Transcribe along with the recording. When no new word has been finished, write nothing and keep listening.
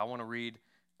I want to read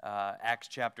Acts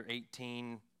chapter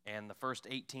 18 and the first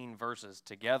 18 verses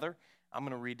together. I'm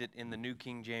going to read it in the New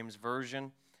King James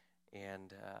Version,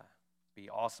 and be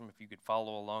awesome if you could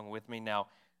follow along with me. Now,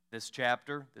 this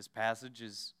passage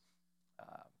is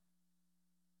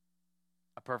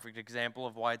a perfect example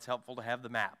of why it's helpful to have the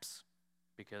maps,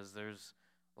 because there's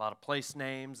a lot of place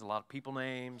names, a lot of people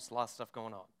names, a lot of stuff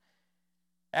going on.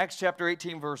 Acts chapter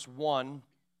 18, verse 1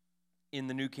 in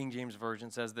the New King James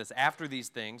Version says this: After these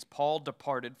things, Paul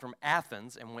departed from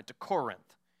Athens and went to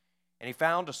Corinth. And he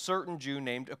found a certain Jew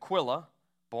named Aquila,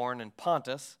 born in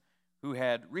Pontus, who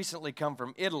had recently come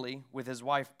from Italy with his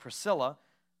wife Priscilla,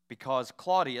 because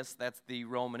Claudius, that's the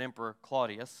Roman Emperor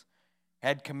Claudius,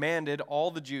 had commanded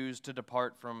all the Jews to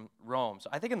depart from Rome. So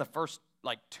I think in the first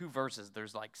two verses,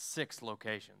 there's 6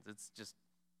 locations. It's just,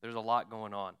 there's a lot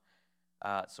going on.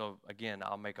 So again,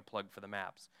 I'll make a plug for the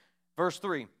maps. Verse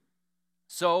 3,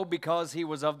 so because he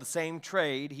was of the same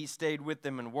trade, he stayed with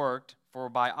them and worked, for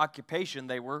by occupation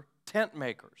they were tent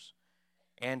makers.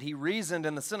 And he reasoned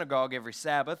in the synagogue every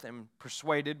Sabbath and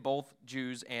persuaded both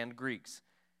Jews and Greeks.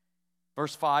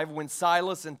 Verse 5, when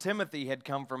Silas and Timothy had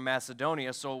come from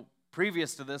Macedonia, so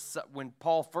previous to this, when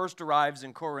Paul first arrives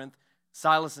in Corinth,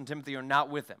 Silas and Timothy are not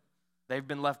with him. They've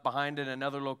been left behind in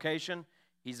another location.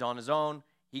 Is on his own.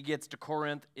 He gets to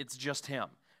Corinth. It's just him.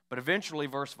 But eventually,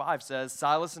 verse 5 says,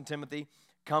 Silas and Timothy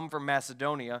come from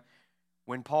Macedonia,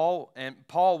 when Paul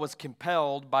was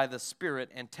compelled by the Spirit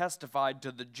and testified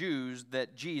to the Jews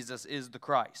that Jesus is the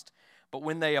Christ. But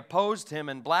when they opposed him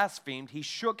and blasphemed, he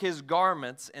shook his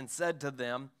garments and said to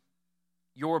them,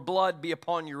 your blood be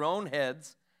upon your own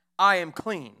heads. I am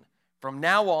clean. From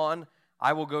now on,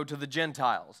 I will go to the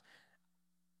Gentiles.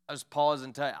 I just pause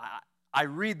and tell you, I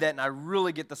read that and I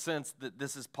really get the sense that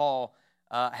this is Paul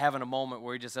having a moment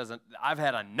where he just says, I've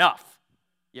had enough.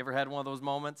 You ever had one of those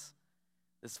moments?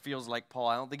 This feels like Paul.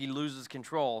 I don't think he loses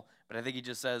control, but I think he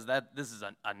just says that this is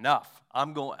enough.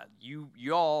 I'm going, you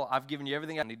all, I've given you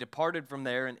everything. And he departed from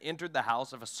there and entered the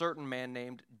house of a certain man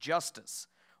named Justus,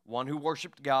 one who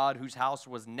worshiped God, whose house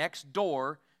was next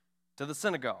door to the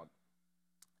synagogue.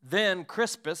 Then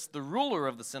Crispus, the ruler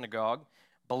of the synagogue,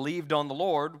 believed on the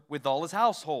Lord with all his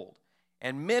household.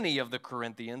 And many of the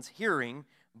Corinthians, hearing,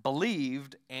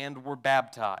 believed and were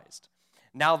baptized.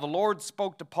 Now the Lord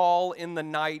spoke to Paul in the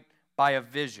night by a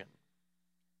vision.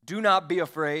 Do not be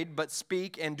afraid, but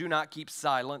speak and do not keep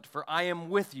silent, for I am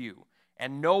with you,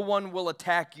 and no one will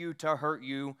attack you to hurt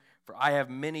you, for I have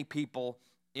many people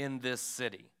in this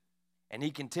city. And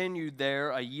he continued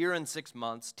there 1 year and 6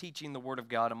 months, teaching the word of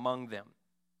God among them.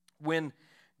 When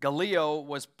Gallio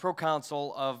was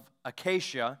proconsul of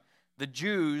Achaia, the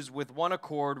Jews with one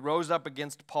accord rose up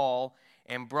against Paul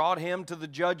and brought him to the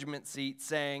judgment seat,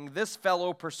 saying, this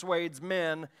fellow persuades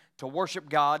men to worship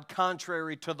God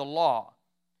contrary to the law.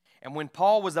 And when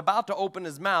Paul was about to open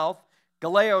his mouth,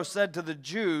 Gallio said to the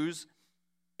Jews,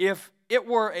 if it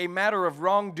were a matter of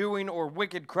wrongdoing or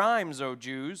wicked crimes, O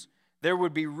Jews, there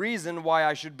would be reason why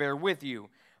I should bear with you.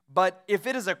 But if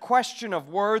it is a question of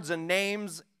words and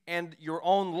names and your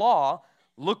own law,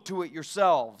 look to it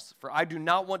yourselves, for I do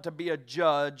not want to be a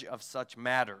judge of such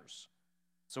matters.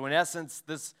 So in essence,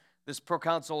 this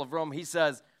proconsul of Rome, he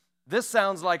says, this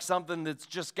sounds like something that's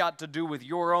just got to do with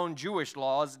your own Jewish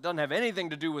laws. It doesn't have anything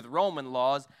to do with Roman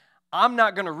laws. I'm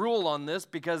not going to rule on this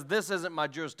because this isn't my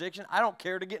jurisdiction. I don't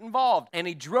care to get involved. And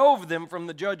he drove them from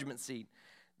the judgment seat.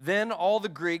 Then all the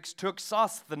Greeks took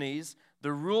Sosthenes,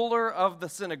 the ruler of the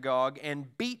synagogue,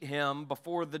 and beat him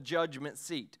before the judgment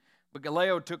seat. But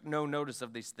Gallio took no notice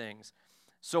of these things.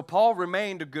 So Paul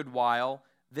remained a good while.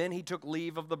 Then he took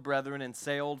leave of the brethren and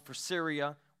sailed for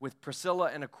Syria with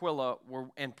Priscilla and Aquila,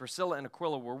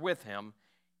 were with him.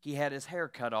 He had his hair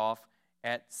cut off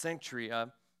at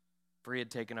Cenchrea, for he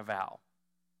had taken a vow.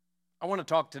 I want to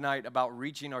talk tonight about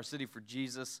reaching our city for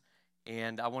Jesus,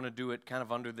 and I want to do it kind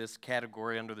of under this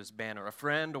category, under this banner: a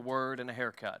friend, a word, and a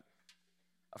haircut.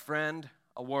 A friend,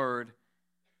 a word,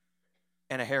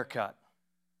 and a haircut.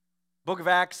 Book of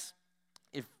Acts,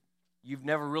 if you've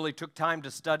never really took time to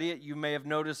study it, you may have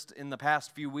noticed in the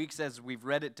past few weeks as we've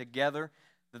read it together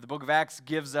that the book of Acts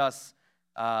gives us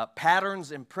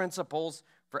patterns and principles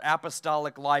for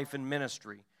apostolic life and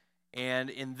ministry. And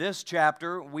in this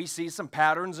chapter, we see some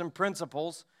patterns and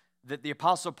principles that the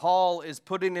Apostle Paul is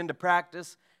putting into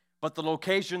practice, but the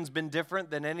location's been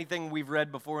different than anything we've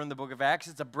read before in the book of Acts.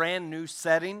 It's a brand new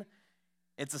setting.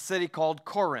 It's a city called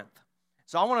Corinth.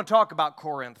 So I want to talk about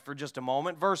Corinth for just a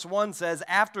moment. Verse 1 says,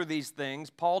 after these things,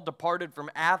 Paul departed from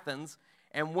Athens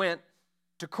and went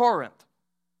to Corinth.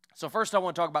 So first I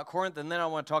want to talk about Corinth, and then I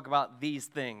want to talk about these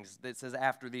things. It says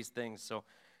after these things. So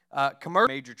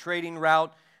commercial, major trading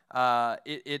route.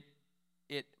 It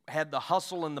had the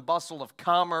hustle and the bustle of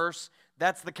commerce.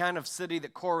 That's the kind of city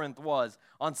that Corinth was.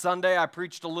 On Sunday, I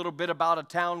preached a little bit about a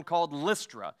town called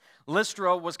Lystra.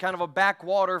 Lystra was kind of a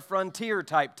backwater frontier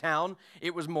type town.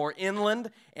 It was more inland,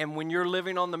 and when you're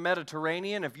living on the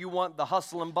Mediterranean, if you want the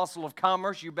hustle and bustle of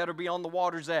commerce, you better be on the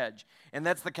water's edge. And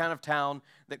that's the kind of town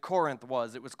that Corinth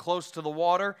was. It was close to the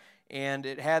water, and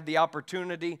it had the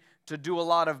opportunity to do a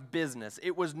lot of business.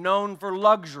 It was known for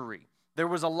luxury. There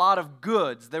was a lot of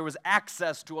goods. There was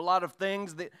access to a lot of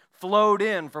things that flowed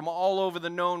in from all over the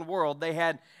known world. They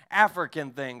had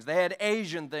African things. They had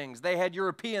Asian things. They had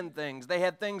European things. They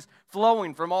had things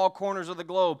flowing from all corners of the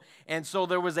globe. And so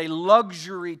there was a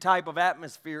luxury type of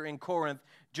atmosphere in Corinth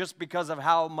just because of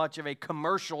how much of a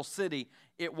commercial city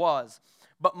it was.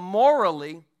 But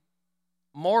morally,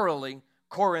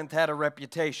 Corinth had a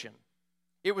reputation.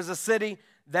 It was a city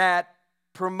that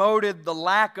promoted the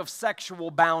lack of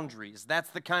sexual boundaries. That's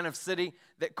the kind of city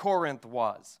that Corinth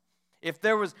was. If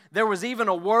there was even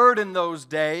a word in those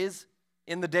days,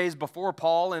 in the days before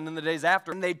Paul and in the days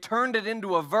after, and they turned it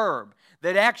into a verb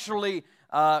that actually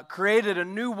created a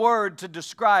new word to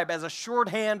describe as a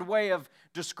shorthand way of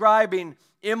describing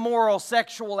immoral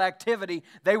sexual activity.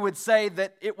 They would say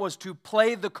that it was to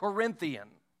play the Corinthian.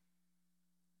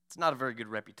 It's not a very good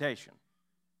reputation.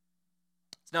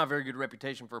 It's not a very good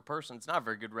reputation for a person. It's not a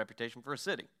very good reputation for a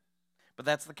city. But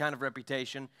that's the kind of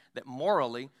reputation that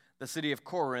morally the city of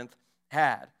Corinth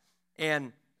had.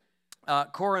 And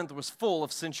Corinth was full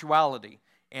of sensuality,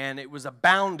 and it was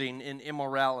abounding in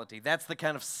immorality. That's the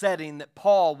kind of setting that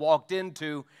Paul walked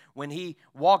into when he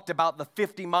walked about the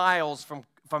 50 miles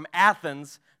from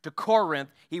Athens to Corinth.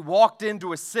 He walked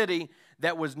into a city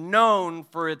that was known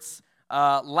for its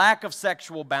lack of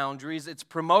sexual boundaries, its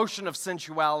promotion of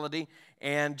sensuality,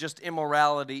 and just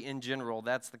immorality in general.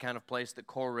 That's the kind of place that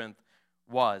Corinth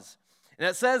was. And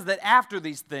it says that after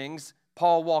these things,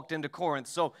 Paul walked into Corinth.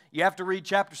 So you have to read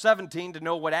chapter 17 to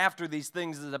know what after these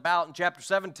things is about. In chapter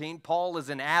 17, Paul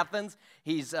is in Athens.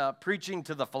 He's preaching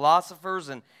to the philosophers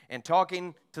and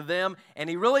talking to them, and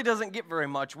he really doesn't get very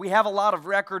much. We have a lot of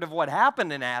record of what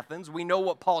happened in Athens. We know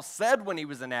what Paul said when he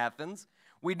was in Athens.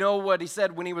 We know what he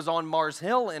said when he was on Mars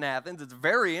Hill in Athens. It's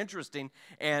very interesting,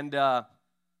 and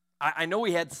I know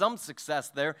he had some success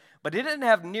there, but he didn't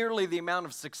have nearly the amount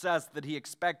of success that he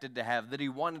expected to have, that he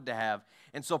wanted to have.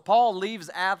 And so Paul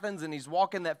leaves Athens, and he's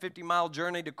walking that 50-mile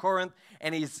journey to Corinth,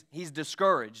 and he's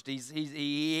discouraged.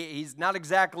 He's not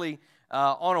exactly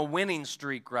on a winning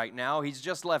streak right now. He's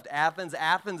just left Athens.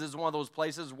 Athens is one of those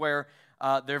places where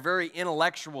they're a very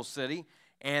intellectual city,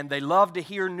 and they love to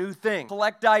hear new things,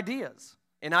 collect ideas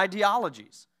and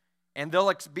ideologies, and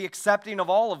they'll be accepting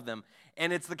of all of them.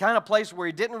 And it's the kind of place where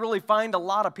he didn't really find a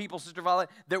lot of people, Sister Violet,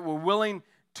 that were willing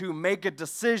to make a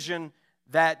decision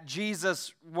that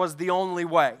Jesus was the only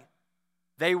way.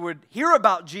 They would hear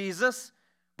about Jesus,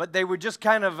 but they would just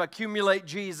kind of accumulate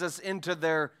Jesus into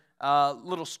their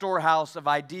little storehouse of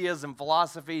ideas and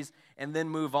philosophies and then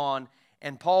move on.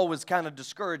 And Paul was kind of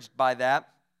discouraged by that.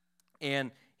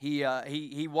 And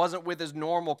he wasn't with his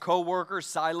normal co-workers,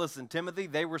 Silas and Timothy.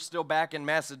 They were still back in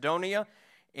Macedonia,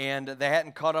 and they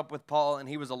hadn't caught up with Paul, and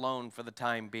he was alone for the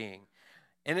time being.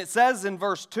 And it says in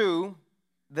verse 2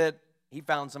 that he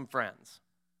found some friends.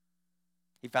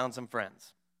 He found some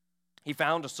friends. He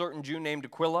found a certain Jew named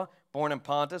Aquila, born in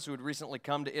Pontus, who had recently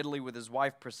come to Italy with his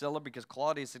wife Priscilla because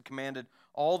Claudius had commanded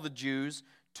all the Jews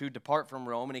to depart from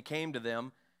Rome, and he came to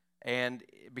them, and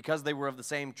because they were of the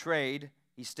same trade,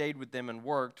 he stayed with them and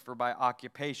worked, for by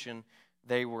occupation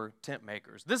they were tent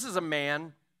makers. This is a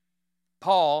man,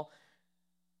 Paul,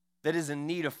 that is in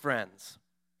need of friends.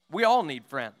 We all need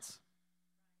friends.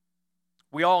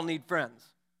 We all need friends.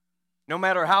 No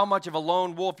matter how much of a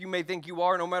lone wolf you may think you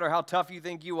are, no matter how tough you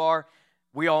think you are,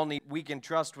 we can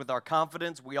trust with our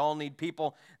confidence. We all need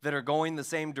people that are going the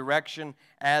same direction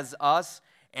as us.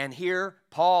 And here,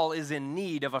 Paul is in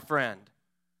need of a friend.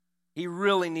 He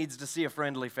really needs to see a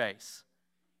friendly face.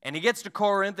 And he gets to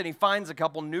Corinth and he finds a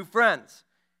couple new friends.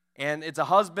 And it's a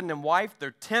husband and wife.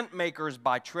 They're tent makers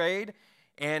by trade.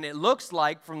 And it looks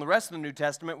like, from the rest of the New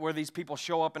Testament, where these people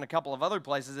show up in a couple of other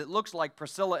places, it looks like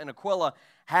Priscilla and Aquila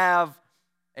have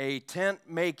a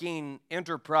tent-making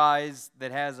enterprise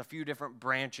that has a few different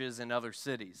branches in other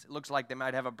cities. It looks like they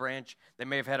might have a branch. They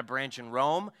may have had a branch in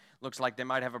Rome. Looks like they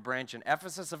might have a branch in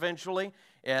Ephesus eventually.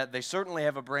 They certainly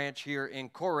have a branch here in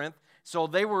Corinth. So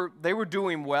they were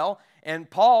doing well. And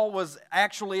Paul was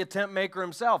actually a tent maker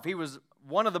himself. He was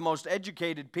one of the most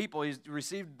educated people. He's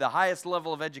received the highest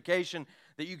level of education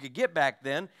that you could get back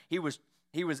then. He was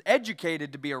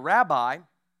educated to be a rabbi,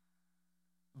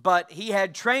 but he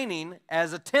had training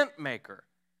as a tent maker.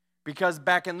 Because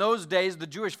back in those days, the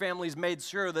Jewish families made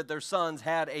sure that their sons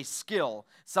had a skill,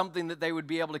 something that they would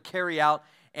be able to carry out.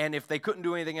 And if they couldn't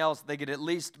do anything else, they could at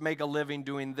least make a living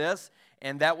doing this.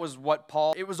 And that was what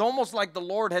it was almost like the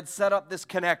Lord had set up this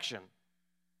connection.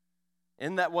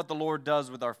 Isn't that what the Lord does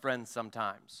with our friends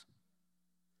sometimes?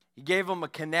 He gave them a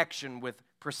connection with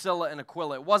Priscilla and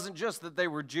Aquila. It wasn't just that they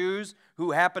were Jews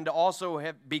who happened to also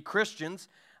be Christians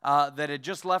that had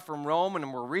just left from Rome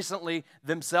and were recently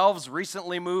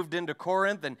moved into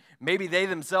Corinth, and maybe they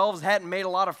themselves hadn't made a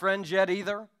lot of friends yet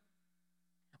either.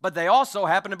 But they also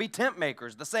happened to be tent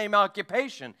makers, the same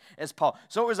occupation as Paul.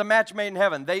 So it was a match made in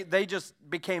heaven. They just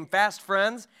became fast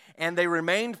friends, and they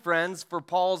remained friends for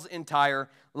Paul's entire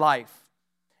life.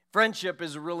 Friendship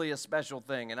is really a special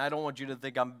thing, and I don't want you to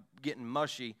think I'm getting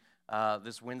mushy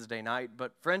this Wednesday night,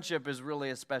 but friendship is really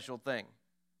a special thing.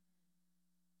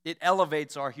 It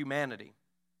elevates our humanity.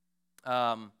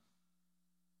 There's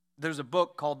a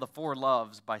book called The Four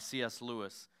Loves by C.S.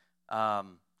 Lewis.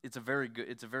 It's a very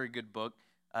good book.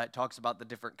 It talks about the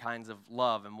different kinds of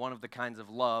love, and one of the kinds of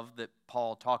love that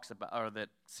Paul talks about, or that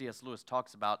C.S. Lewis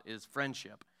talks about, is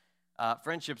friendship.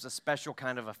 Friendship's a special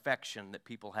kind of affection that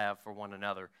people have for one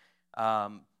another.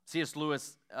 C.S.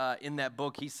 Lewis, in that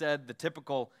book, he said the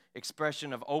typical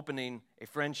expression of opening a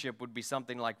friendship would be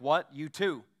something like, "What? You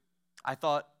too? I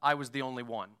thought I was the only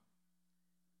one."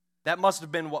 That must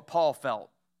have been what Paul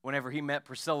felt whenever he met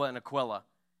Priscilla and Aquila.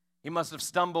 He must have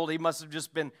stumbled. He must have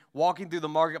just been walking through the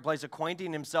marketplace,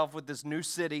 acquainting himself with this new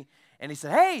city. And he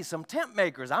said, "Hey, some tent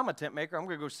makers. I'm a tent maker. I'm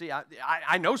going to go see.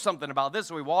 I know something about this."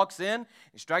 So he walks in.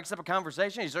 He strikes up a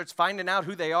conversation. He starts finding out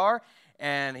who they are.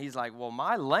 And he's like, "Well,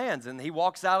 my lands." And he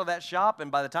walks out of that shop.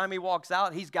 And by the time he walks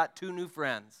out, he's got 2 new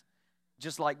friends.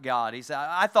 Just like God. He said,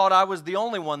 "I thought I was the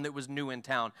only one that was new in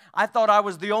town. I thought I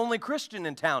was the only Christian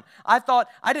in town. I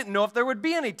didn't know if there would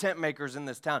be any tent makers in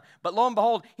this town." But lo and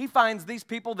behold, he finds these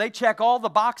people, they check all the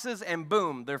boxes, and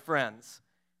boom, they're friends.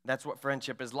 That's what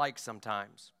friendship is like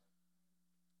sometimes.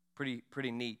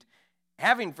 Pretty neat.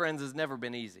 Having friends has never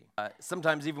been easy.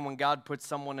 Sometimes even when God puts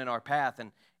someone in our path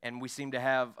and we seem to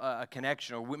have a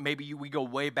connection, or maybe we go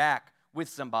way back with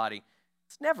somebody,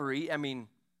 it's never easy. I mean,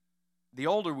 the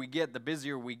older we get, the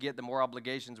busier we get, the more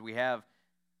obligations we have.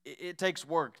 It takes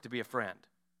work to be a friend.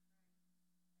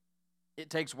 It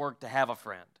takes work to have a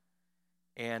friend.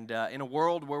 And in a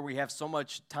world where we have so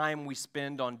much time we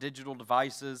spend on digital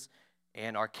devices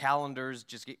and our calendars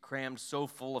just get crammed so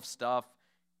full of stuff,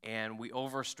 and we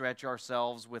overstretch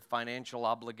ourselves with financial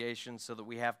obligations so that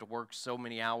we have to work so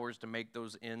many hours to make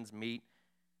those ends meet,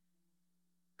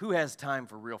 who has time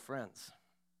for real friends?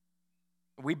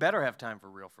 We better have time for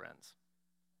real friends.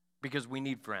 Because we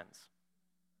need friends.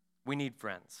 We need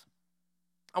friends.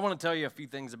 I want to tell you a few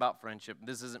things about friendship.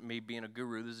 This isn't me being a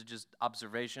guru. This is just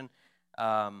observation.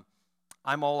 I'm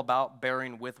all about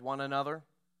bearing with one another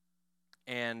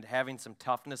and having some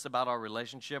toughness about our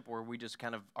relationship where we just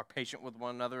kind of are patient with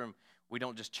one another and we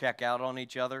don't just check out on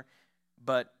each other.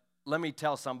 But let me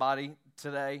tell somebody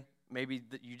today, maybe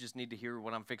that you just need to hear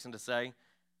what I'm fixing to say.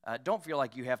 Don't feel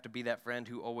like you have to be that friend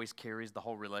who always carries the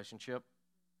whole relationship.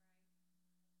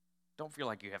 Don't feel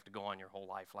like you have to go on your whole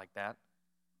life like that.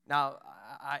 Now,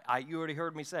 you already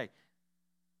heard me say,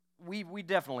 we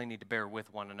definitely need to bear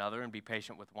with one another and be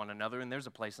patient with one another, and there's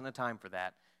a place and a time for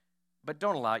that. But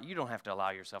you don't have to allow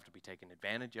yourself to be taken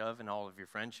advantage of in all of your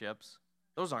friendships.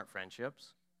 Those aren't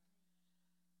friendships.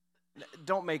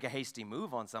 Don't make a hasty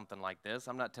move on something like this.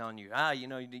 I'm not telling you,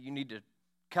 you need to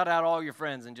cut out all your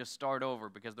friends and just start over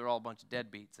because they're all a bunch of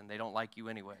deadbeats and they don't like you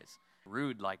anyways.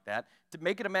 Rude like that. To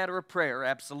make it a matter of prayer,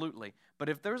 absolutely. But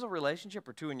if there's a relationship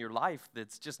or two in your life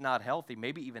that's just not healthy,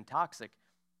 maybe even toxic,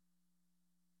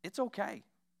 it's okay.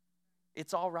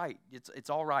 It's all right. It's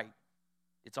all right.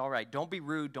 It's all right. Don't be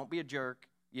rude. Don't be a jerk.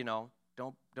 Don't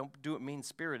do it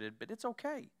mean-spirited, but it's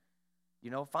okay.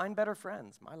 Find better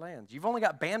friends. My lands. You've only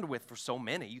got bandwidth for so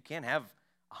many. You can't have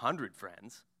 100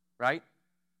 friends, right?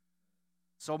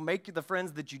 So make the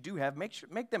friends that you do have,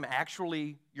 make them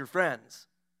actually your friends.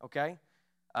 Okay?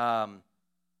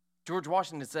 George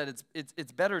Washington said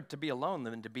it's better to be alone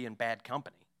than to be in bad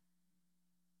company.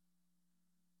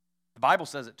 The Bible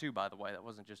says it too, by the way. That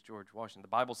wasn't just George Washington. The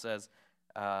Bible says,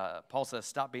 Paul says,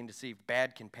 "Stop being deceived.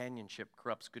 Bad companionship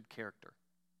corrupts good character."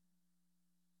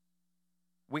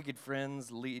 Wicked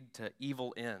friends lead to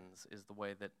evil ends is the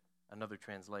way that another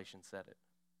translation said it.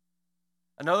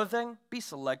 Another thing, be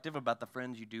selective about the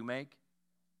friends you do make.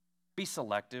 Be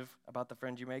selective about the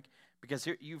friends you make. Because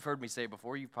you've heard me say it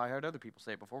before. You've probably heard other people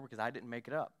say it before because I didn't make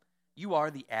it up. You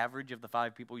are the average of the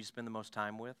 5 people you spend the most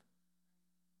time with.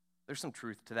 There's some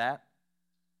truth to that.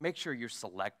 Make sure you're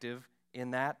selective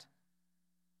in that.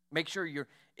 Make sure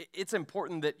it's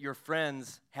important that your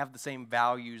friends have the same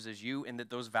values as you and that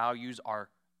those values are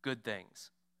good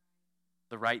things,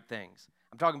 the right things.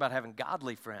 I'm talking about having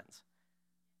godly friends.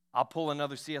 I'll pull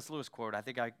another C.S. Lewis quote. I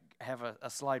think I have a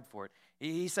slide for it.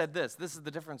 He said this is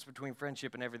the difference between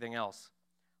friendship and everything else.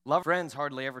 Friends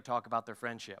hardly ever talk about their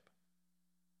friendship.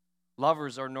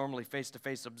 Lovers are normally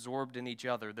face-to-face, absorbed in each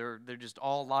other. They're just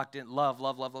all locked in. Love,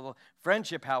 love, love, love, love.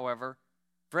 Friendship, however,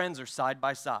 friends are side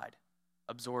by side,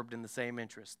 absorbed in the same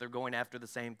interests. They're going after the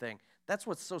same thing. That's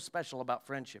what's so special about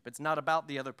friendship. It's not about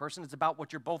the other person. It's about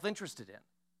what you're both interested in.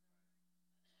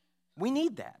 We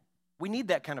need that. We need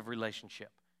that kind of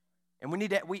relationship. And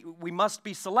we must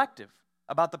be selective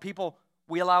about the people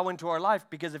we allow into our life,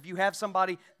 because if you have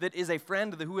somebody that is a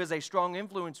friend who has a strong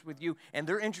influence with you and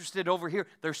they're interested over here,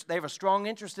 they have a strong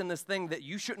interest in this thing that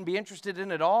you shouldn't be interested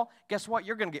in at all, guess what?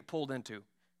 You're going to get pulled into.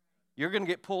 You're going to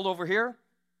get pulled over here,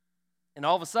 and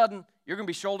all of a sudden, you're going to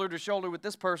be shoulder to shoulder with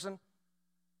this person,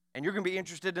 and you're going to be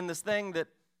interested in this thing that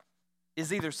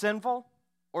is either sinful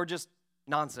or just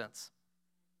nonsense.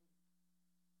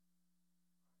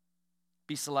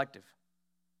 Be selective.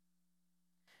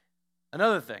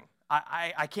 Another thing,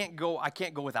 I can't go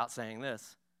without saying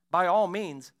this. By all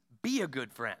means, be a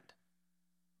good friend.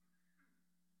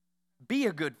 Be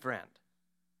a good friend.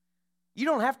 You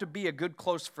don't have to be a good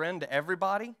close friend to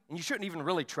everybody, and you shouldn't even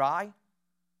really try.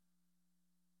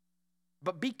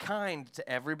 But be kind to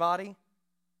everybody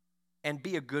and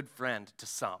be a good friend to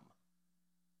some.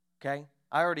 Okay?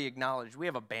 I already acknowledged we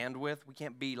have a bandwidth. We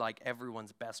can't be like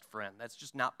everyone's best friend. That's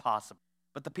just not possible.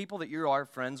 But the people that you are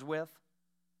friends with,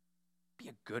 be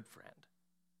a good friend.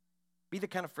 Be the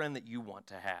kind of friend that you want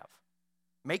to have.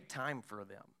 Make time for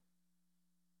them.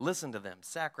 Listen to them.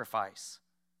 Sacrifice.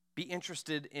 Be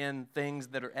interested in things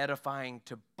that are edifying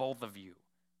to both of you.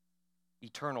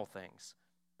 Eternal things.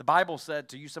 The Bible said,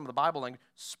 to use some of the Bible language,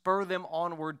 spur them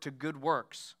onward to good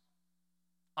works.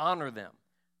 Honor them.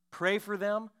 Pray for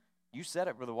them. You said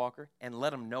it, Brother Walker, and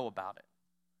let them know about it.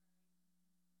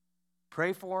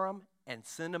 Pray for them and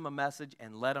send them a message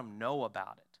and let them know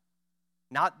about it.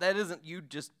 That isn't you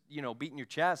just, beating your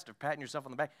chest or patting yourself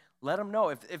on the back. Let them know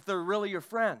if they're really your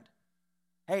friend.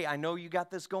 Hey, I know you got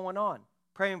this going on.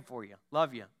 Praying for you.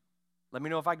 Love you. Let me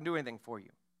know if I can do anything for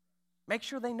you. Make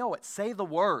sure they know it. Say the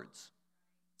words.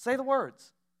 Say the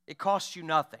words. It costs you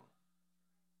nothing.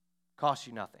 Costs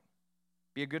you nothing.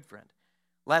 Be a good friend.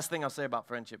 Last thing I'll say about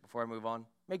friendship before I move on.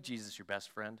 Make Jesus your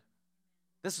best friend.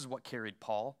 This is what carried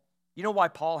Paul. You know why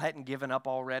Paul hadn't given up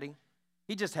already?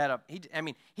 He just had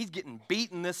he's getting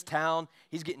beat in this town.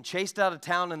 He's getting chased out of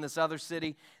town in this other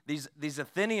city. These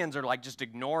Athenians are like just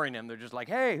ignoring him. They're just like,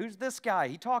 hey, who's this guy?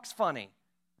 He talks funny.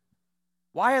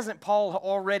 Why hasn't Paul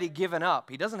already given up?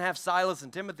 He doesn't have Silas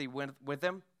and Timothy with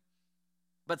him.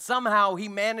 But somehow he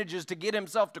manages to get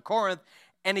himself to Corinth,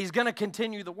 and he's going to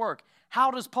continue the work.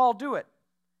 How does Paul do it?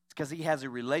 It's because he has a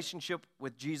relationship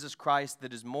with Jesus Christ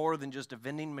that is more than just a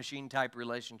vending machine type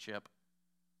relationship.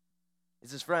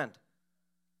 It's his friend.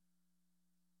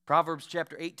 Proverbs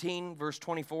chapter 18, verse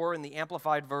 24 in the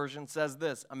Amplified Version says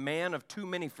this: a man of too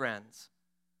many friends,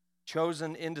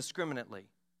 chosen indiscriminately,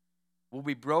 will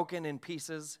be broken in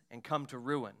pieces and come to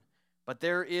ruin. But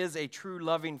there is a true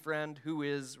loving friend who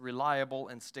is reliable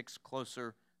and sticks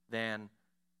closer than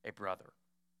a brother.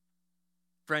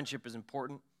 Friendship is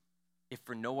important, if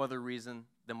for no other reason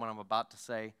than what I'm about to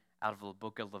say out of the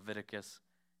book of Leviticus.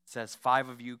 It says 5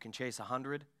 of you can chase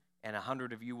 100, and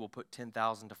 100 of you will put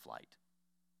 10,000 to flight.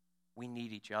 We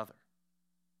need each other.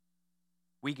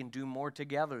 We can do more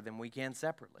together than we can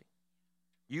separately.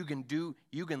 You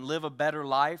can live a better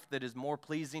life that is more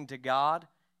pleasing to God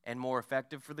and more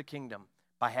effective for the kingdom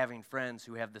by having friends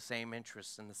who have the same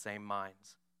interests and the same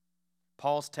minds.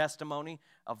 Paul's testimony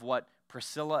of what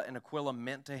Priscilla and Aquila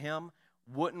meant to him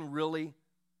wouldn't really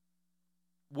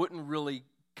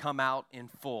come out in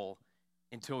full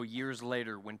until years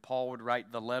later when Paul would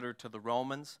write the letter to the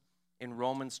Romans. In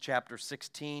Romans chapter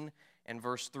 16 and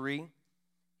verse 3,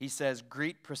 he says,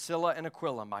 greet Priscilla and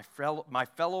Aquila, my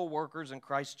fellow workers in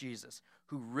Christ Jesus,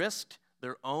 who risked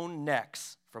their own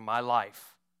necks for my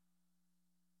life.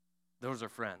 Those are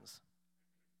friends.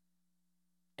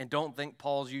 And don't think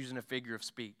Paul's using a figure of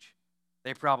speech.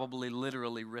 They probably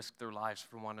literally risked their lives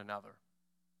for one another.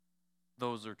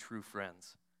 Those are true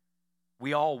friends.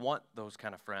 We all want those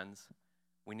kind of friends.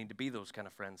 We need to be those kind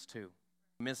of friends too.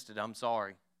 Missed it, I'm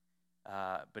sorry.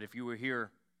 But if you were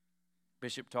here,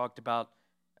 Bishop talked about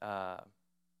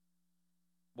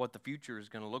what the future is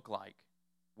going to look like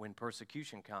when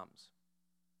persecution comes.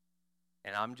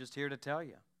 And I'm just here to tell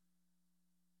you,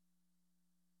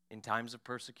 in times of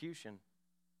persecution,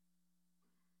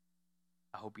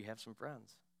 I hope you have some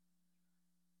friends.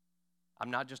 I'm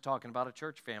not just talking about a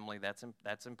church family. That's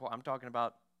important. I'm talking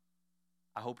about,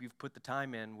 I hope you've put the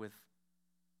time in with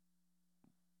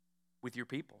your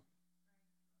people.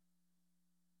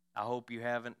 I hope you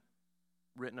haven't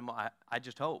written them. I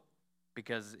just hope,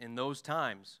 because in those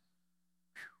times,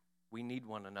 we need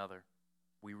one another.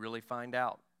 We really find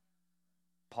out.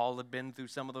 Paul had been through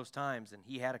some of those times, and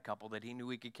he had a couple that he knew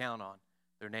he could count on.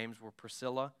 Their names were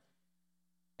Priscilla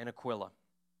and Aquila.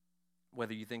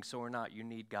 Whether you think so or not, you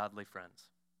need godly friends.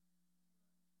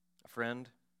 A friend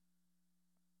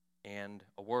and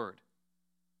a word.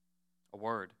 A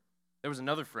word. There was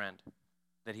another friend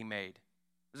that he made.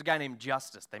 There's a guy named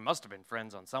Justus. They must have been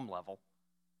friends on some level.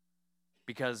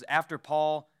 Because after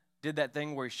Paul did that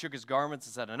thing where he shook his garments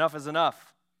and said, enough is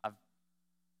enough. I've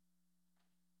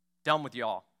done with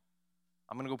y'all.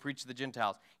 I'm going to go preach to the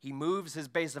Gentiles. He moves his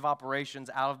base of operations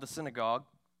out of the synagogue.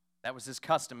 That was his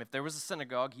custom. If there was a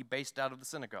synagogue, he based out of the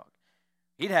synagogue.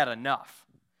 He'd had enough.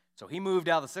 So he moved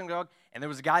out of the synagogue, and there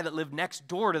was a guy that lived next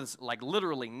door to this, like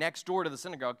literally next door to the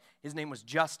synagogue. His name was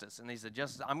Justus. And he said,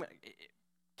 Justus,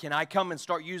 can I come and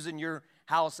start using your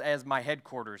house as my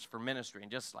headquarters for ministry?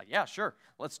 And just like, yeah, sure,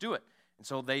 let's do it. And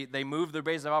so they moved their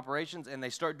base of operations, and they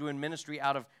start doing ministry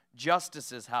out of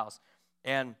Justus's house.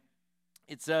 And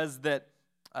it says that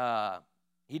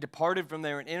he departed from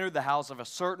there and entered the house of a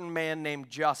certain man named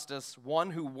Justus,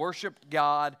 one who worshiped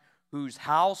God, whose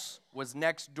house was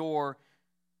next door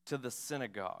to the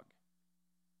synagogue.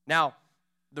 Now,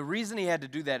 the reason he had to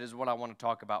do that is what I want to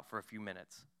talk about for a few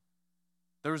minutes.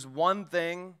 There's one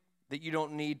thing that you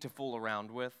don't need to fool around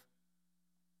with,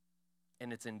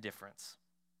 and it's indifference.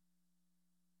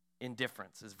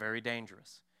 Indifference is very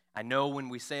dangerous. I know when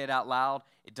we say it out loud,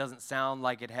 it doesn't sound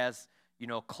like it has,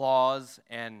 claws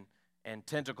and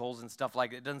tentacles and stuff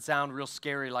like that. It doesn't sound real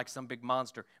scary like some big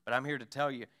monster. But I'm here to tell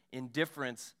you,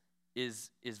 indifference is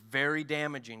very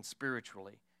damaging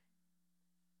spiritually.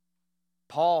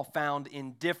 Paul found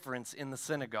indifference in the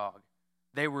synagogue.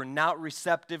 They were not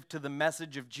receptive to the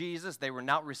message of Jesus. They were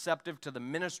not receptive to the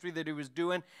ministry that he was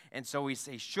doing. And so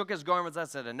he shook his garments. I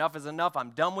said, enough is enough.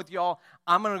 I'm done with y'all.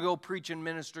 I'm going to go preach and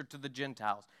minister to the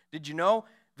Gentiles. Did you know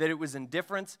that it was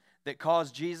indifference that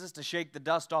caused Jesus to shake the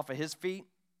dust off of his feet?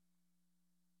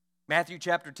 Matthew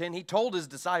chapter 10, he told his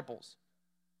disciples,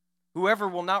 whoever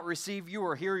will not receive you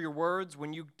or hear your words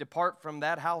when you depart from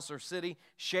that house or city,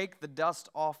 shake the dust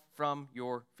off from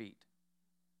your feet.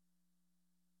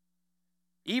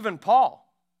 Even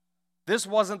Paul, this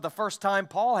wasn't the first time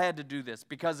Paul had to do this,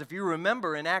 because if you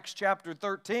remember in Acts chapter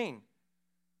 13,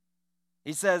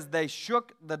 he says they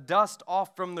shook the dust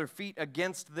off from their feet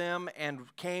against them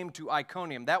and came to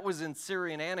Iconium. That was in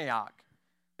Syrian Antioch.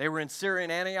 They were in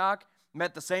Syrian Antioch,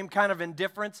 met the same kind of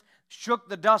indifference, shook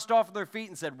the dust off of their feet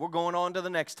and said, we're going on to the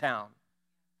next town,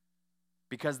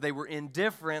 because they were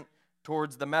indifferent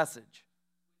towards the message.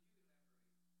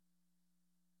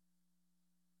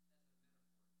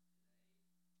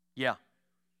 Yeah.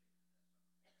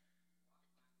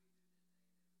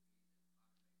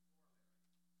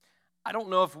 I don't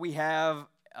know if we have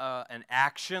an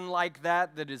action like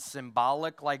that is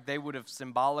symbolic, like they would have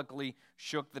symbolically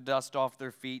shook the dust off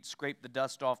their feet, scraped the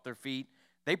dust off their feet.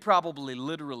 They probably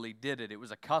literally did it. It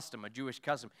was a custom, a Jewish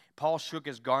custom. Paul shook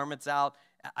his garments out.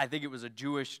 I think it was a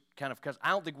Jewish kind of custom. I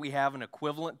don't think we have an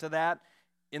equivalent to that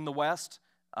in the West.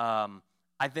 I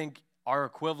think our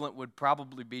equivalent would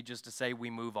probably be just to say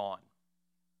we move on.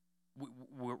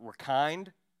 We're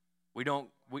kind. We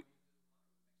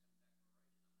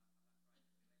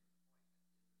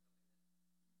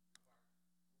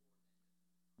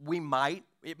might.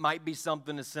 It might be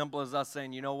something as simple as us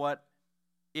saying, you know what?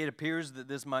 It appears that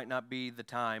this might not be the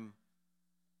time,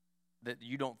 that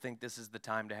you don't think this is the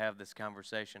time to have this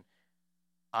conversation.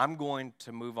 I'm going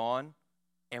to move on,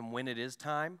 and when it is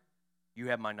time, you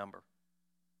have my number.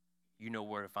 You know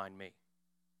where to find me.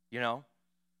 I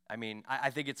mean, I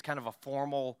think it's kind of a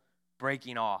formal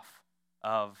breaking off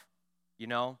of,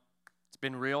 it's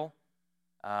been real.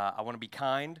 I want to be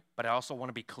kind, but I also want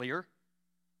to be clear.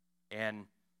 And,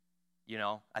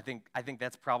 I think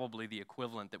that's probably the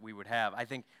equivalent that we would have. I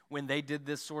think when they did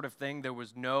this sort of thing, there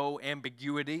was no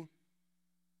ambiguity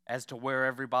as to where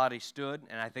everybody stood.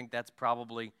 And I think that's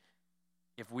probably,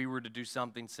 if we were to do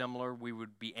something similar, we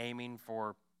would be aiming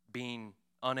for being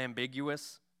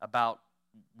unambiguous about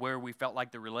where we felt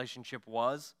like the relationship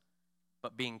was,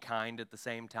 but being kind at the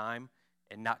same time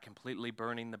and not completely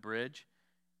burning the bridge.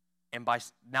 And by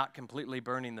not completely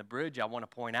burning the bridge, I want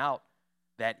to point out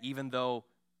that even though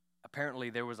apparently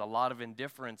there was a lot of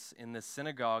indifference in this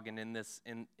synagogue and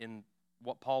in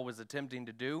what Paul was attempting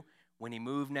to do, when he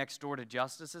moved next door to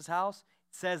Justus's house,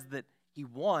 it says that he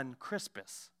won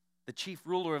Crispus. the chief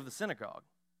ruler of the synagogue.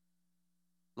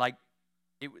 Like,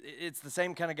 it's the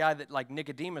same kind of guy that like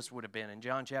Nicodemus would have been in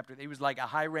John chapter. He was like a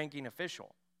high-ranking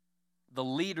official, the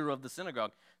leader of the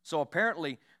synagogue. So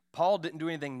apparently, Paul didn't do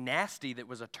anything nasty that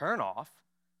was a turnoff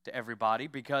to everybody,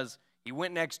 because he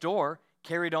went next door,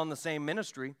 carried on the same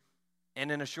ministry,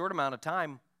 and in a short amount of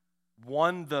time,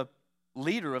 won the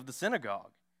leader of the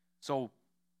synagogue. So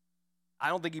I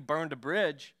don't think he burned a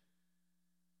bridge,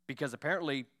 because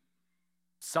apparently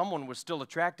someone was still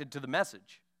attracted to the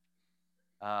message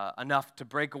enough to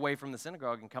break away from the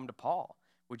synagogue and come to Paul,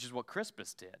 which is what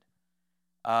Crispus did.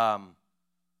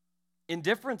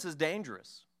 Indifference is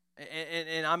dangerous.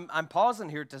 And I'm pausing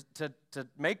here to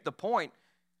make the point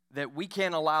that we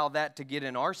can't allow that to get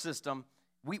in our system.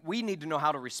 We need to know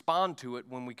how to respond to it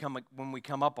when we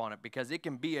come up on it, because it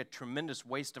can be a tremendous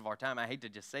waste of our time. I hate to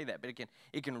just say that, but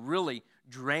it can really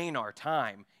drain our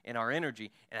time and our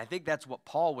energy. And I think that's what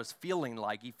Paul was feeling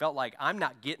like. He felt like, I'm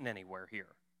not getting anywhere here.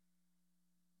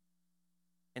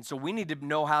 And so we need to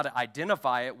know how to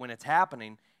identify it when it's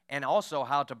happening, and also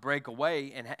how to break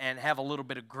away and have a little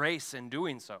bit of grace in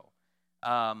doing so.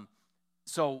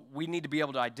 So we need to be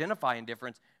able to identify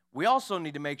indifference. We also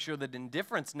need to make sure that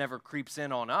indifference never creeps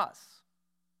in on us.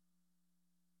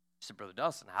 You said, Brother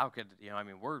Dustin, how could,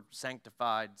 we're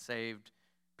sanctified, saved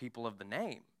people of the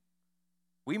name.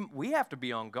 We have to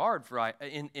be on guard for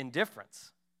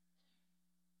indifference.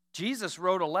 Jesus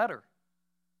wrote a letter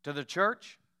to the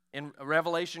church in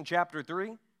Revelation chapter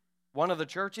 3. One of the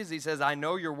churches, he says, I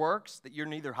know your works, that you're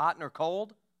neither hot nor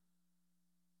cold.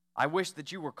 I wish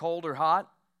that you were cold or hot.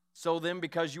 So then,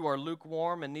 because you are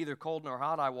lukewarm and neither cold nor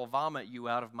hot, I will vomit you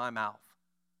out of my mouth.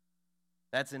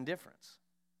 That's indifference.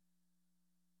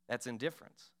 That's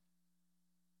indifference.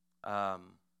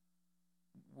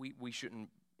 We shouldn't,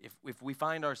 if we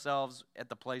find ourselves at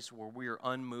the place where we are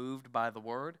unmoved by the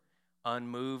word,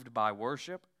 unmoved by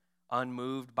worship,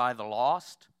 unmoved by the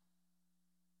lost,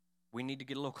 we need to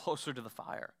get a little closer to the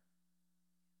fire,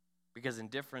 because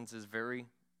indifference is very,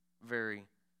 very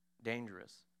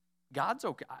dangerous. God's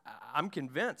okay. I'm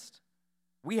convinced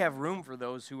we have room for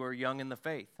those who are young in the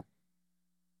faith.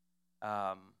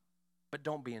 But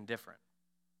don't be indifferent.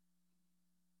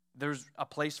 There's a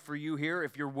place for you here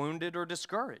if you're wounded or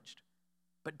discouraged,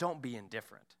 but don't be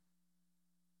indifferent.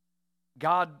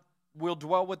 God will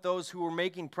dwell with those who are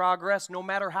making progress, no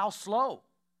matter how slow,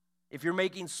 if you're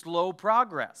making slow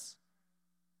progress.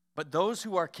 But those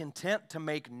who are content to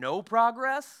make no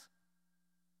progress,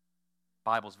 the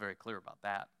Bible's very clear about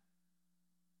that.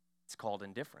 It's called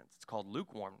indifference. It's called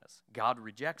lukewarmness. God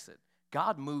rejects it.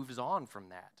 God moves on from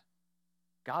that.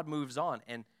 God moves on,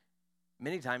 and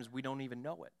many times we don't even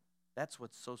know it. That's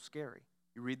what's so scary.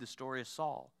 You read the story of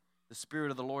Saul. The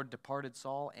Spirit of the Lord departed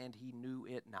Saul, and he knew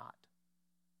it not.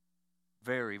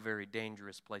 Very, very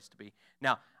dangerous place to be.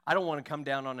 Now, I don't want to come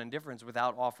down on indifference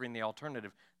without offering the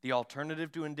alternative. The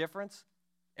alternative to indifference,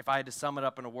 if I had to sum it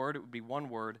up in a word, it would be one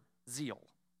word: zeal.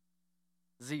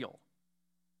 Zeal.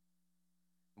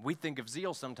 We think of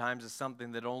zeal sometimes as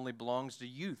something that only belongs to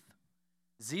youth.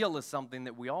 Zeal is something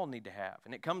that we all need to have,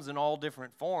 and it comes in all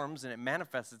different forms, and it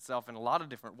manifests itself in a lot of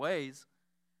different ways,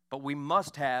 but we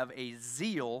must have a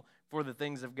zeal for the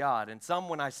things of God. And some,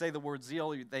 when I say the word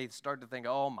zeal, they start to think,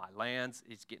 oh, my lands,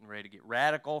 it's getting ready to get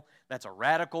radical. That's a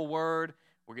radical word.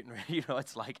 We're getting ready,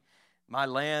 it's like, my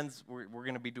lands, we're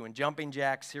going to be doing jumping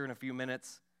jacks here in a few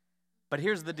minutes. But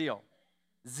here's the deal.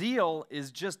 Zeal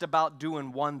is just about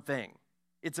doing one thing.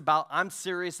 It's about, I'm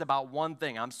serious about one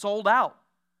thing. I'm sold out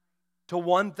to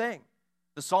one thing.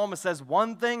 The psalmist says,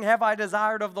 one thing have I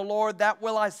desired of the Lord, that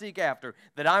will I seek after,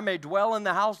 that I may dwell in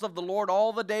the house of the Lord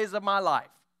all the days of my life.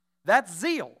 That's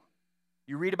zeal.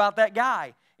 You read about that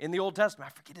guy in the Old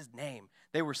Testament. I forget his name.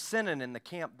 They were sinning in the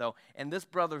camp, though, and this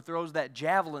brother throws that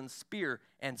javelin spear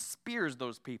and spears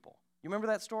those people. You remember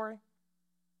that story?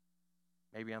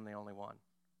 Maybe I'm the only one.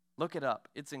 Look it up.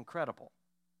 It's incredible.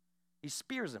 He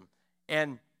spears him.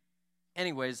 And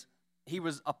anyways, he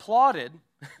was applauded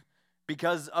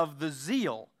because of the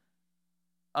zeal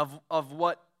of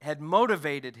what had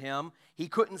motivated him. He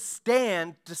couldn't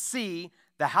stand to see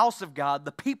the house of God,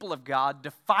 the people of God,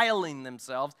 defiling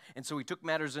themselves. And so he took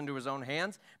matters into his own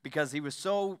hands because he was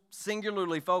so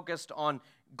singularly focused on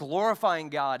glorifying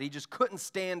God. He just couldn't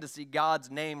stand to see God's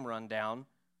name run down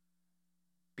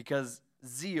because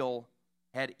zeal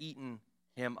had eaten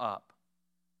him up.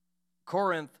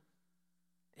 Corinth,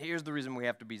 here's the reason we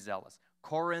have to be zealous.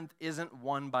 Corinth isn't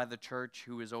won by the church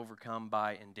who is overcome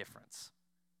by indifference.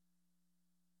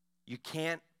 You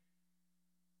can't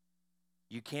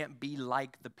be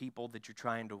like the people that you're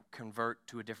trying to convert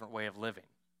to a different way of living.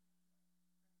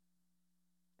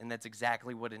 And that's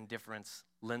exactly what indifference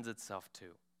lends itself to.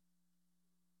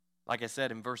 Like I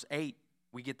said, in verse 8,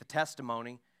 we get the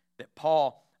testimony that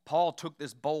Paul took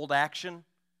this bold action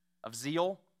of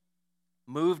zeal,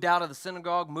 moved out of the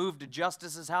synagogue, moved to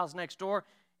Justus's house next door,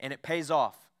 and it pays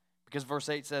off. Because verse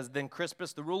 8 says, Then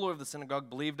Crispus, the ruler of the synagogue,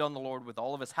 believed on the Lord with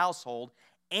all of his household,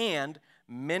 and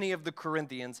many of the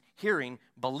Corinthians, hearing,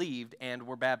 believed and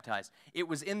were baptized. It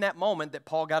was in that moment that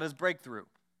Paul got his breakthrough,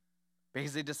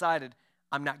 because he decided,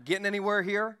 I'm not getting anywhere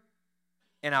here,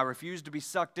 and I refuse to be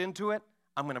sucked into it.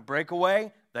 I'm going to break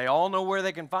away. They all know where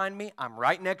they can find me. I'm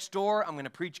right next door. I'm going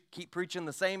to keep preaching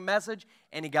the same message,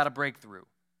 and he got a breakthrough.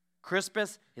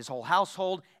 Crispus, his whole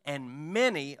household, and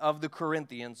many of the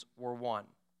Corinthians were one.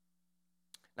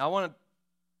 Now,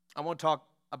 I want to talk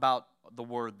about the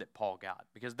word that Paul got,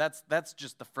 because that's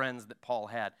just the friends that Paul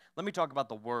had. Let me talk about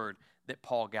the word that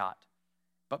Paul got.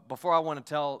 But before I want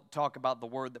to talk about the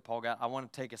word that Paul got, I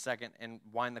want to take a second and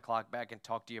wind the clock back and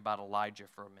talk to you about Elijah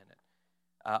for a minute.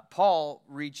 Paul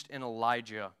reached an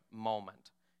Elijah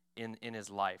moment in his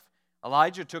life.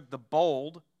 Elijah took the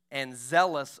bold and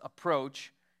zealous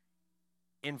approach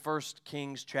in 1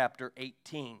 Kings chapter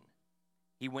 18.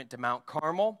 He went to Mount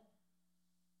Carmel.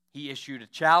 He issued a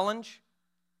challenge.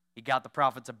 He got the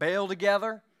prophets of Baal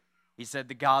together. He said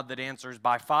the God that answers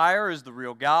by fire is the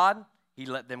real God. He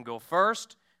let them go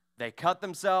first. They cut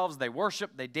themselves. They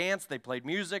worshiped. They danced. They played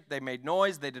music. They made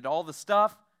noise. They did all the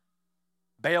stuff.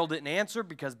 Baal didn't answer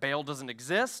because Baal doesn't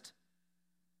exist.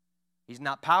 He's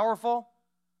not powerful.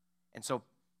 And so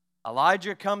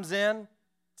Elijah comes in,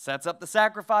 sets up the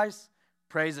sacrifice,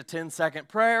 prays a 10-second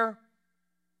prayer.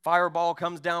 Fireball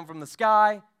comes down from the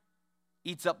sky,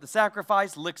 eats up the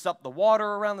sacrifice, licks up the water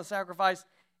around the sacrifice,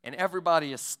 and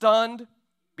everybody is stunned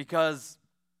because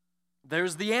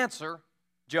there's the answer.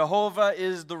 Jehovah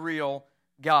is the real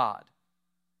God.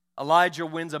 Elijah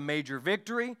wins a major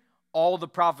victory. All the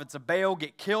prophets of Baal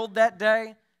get killed that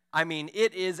day. I mean,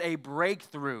 it is a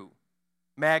breakthrough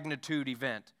magnitude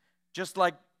event. Just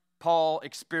like Paul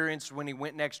experienced when he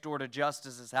went next door to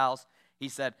Justus's house. He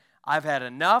said, I've had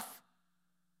enough.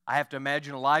 I have to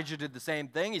imagine Elijah did the same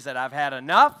thing. He said, I've had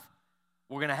enough.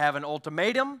 We're going to have an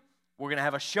ultimatum. We're going to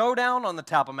have a showdown on the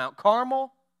top of Mount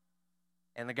Carmel.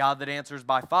 And the God that answers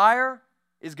by fire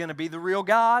is going to be the real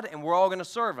God, and we're all going to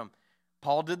serve him.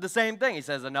 Paul did the same thing. He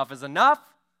says, enough is enough.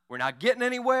 We're not getting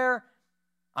anywhere.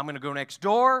 I'm going to go next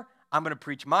door. I'm going to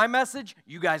preach my message.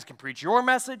 You guys can preach your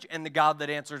message. And the God that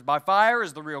answers by fire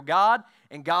is the real God.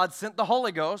 And God sent the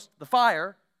Holy Ghost, the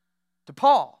fire, to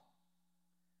Paul.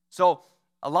 So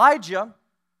Elijah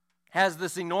has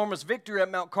this enormous victory at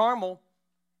Mount Carmel,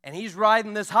 and he's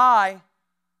riding this high.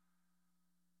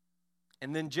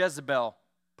 And then Jezebel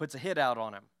puts a hit out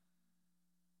on him.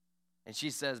 And she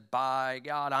says, by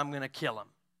God, I'm going to kill him.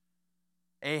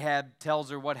 Ahab tells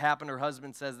her what happened. Her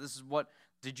husband says,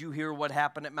 did you hear what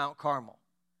happened at Mount Carmel?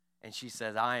 And she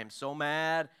says, I am so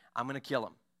mad, I'm going to kill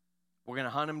him. We're going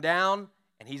to hunt him down,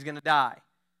 and he's going to die.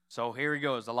 So here he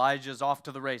goes. Elijah's off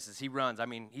to the races. He runs. I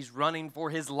mean, he's running for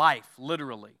his life,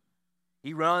 literally.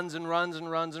 He runs and runs and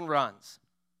runs and runs.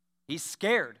 He's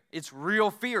scared. It's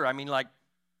real fear. I mean, like,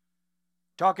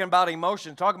 talking about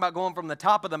emotion, talking about going from the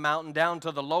top of the mountain down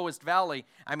to the lowest valley.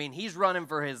 I mean, he's running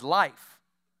for his life.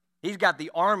 He's got the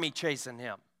army chasing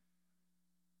him.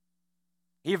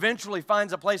 He eventually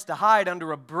finds a place to hide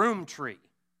under a broom tree.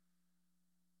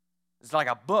 It's like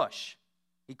a bush.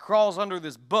 He crawls under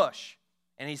this bush,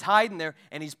 and he's hiding there,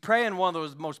 and he's praying one of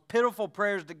those most pitiful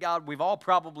prayers to God. We've all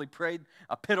probably prayed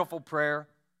a pitiful prayer.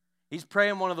 He's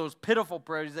praying one of those pitiful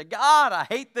prayers. He said, God, I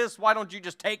hate this. Why don't you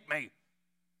just take me?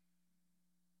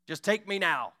 Just take me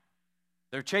now.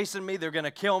 They're chasing me. They're going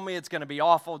to kill me. It's going to be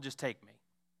awful. Just take me.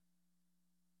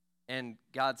 And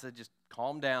God said, just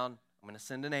calm down. I'm going to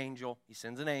send an angel. He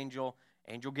sends an angel.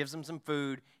 Angel gives him some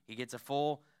food. He gets a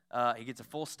full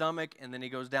stomach, and then he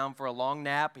goes down for a long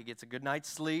nap. He gets a good night's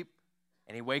sleep,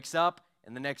 and he wakes up,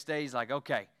 and the next day he's like,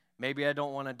 okay, maybe I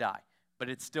don't want to die, but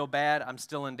it's still bad. I'm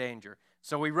still in danger.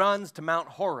 So he runs to Mount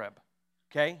Horeb,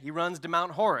 okay? He runs to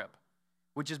Mount Horeb,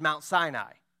 which is Mount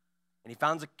Sinai, and he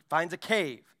finds a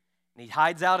cave, and he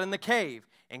hides out in the cave,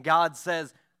 and God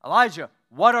says, Elijah,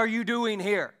 what are you doing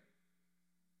here?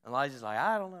 Elijah's like,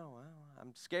 I don't know.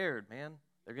 I'm scared, man.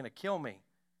 They're going to kill me.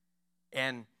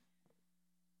 And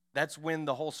that's when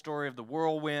the whole story of the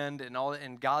whirlwind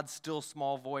and God's still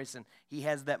small voice, and he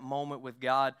has that moment with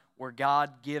God where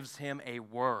God gives him a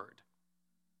word.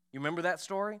 You remember that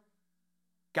story?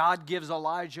 God gives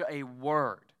Elijah a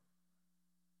word.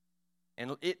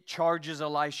 And it charges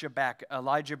Elijah back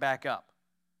up.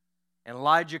 And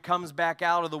Elijah comes back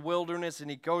out of the wilderness,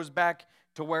 and he goes back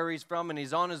to where he's from, and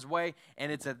he's on his way.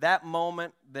 And it's at that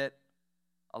moment that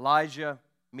Elijah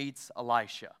meets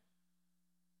Elisha,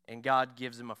 and God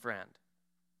gives him a friend.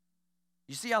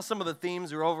 You see how some of the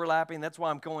themes are overlapping? That's why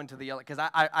I'm going to the, because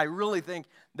I really think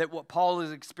that what Paul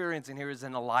is experiencing here is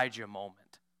an Elijah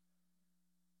moment.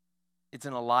 It's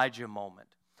an Elijah moment.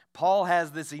 Paul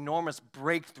has this enormous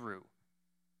breakthrough.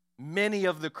 Many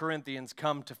of the Corinthians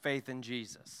come to faith in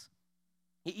Jesus.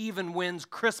 He even wins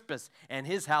Crispus and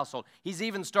his household. He's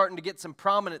even starting to get some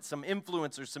prominence, some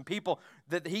influencers, some people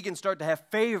that he can start to have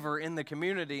favor in the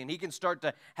community, and he can start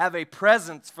to have a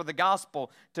presence for the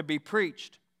gospel to be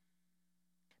preached.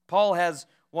 Paul has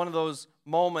one of those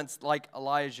moments like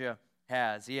Elijah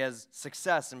has. He has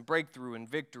success and breakthrough and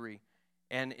victory.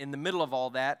 And in the middle of all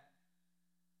that,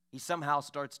 he somehow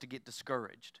starts to get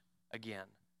discouraged again.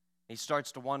 He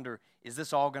starts to wonder, is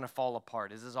this all going to fall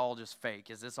apart? Is this all just fake?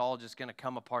 Is this all just going to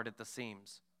come apart at the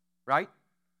seams? Right?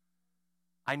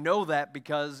 I know that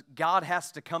because God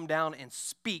has to come down and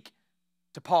speak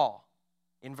to Paul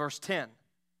in verse 10.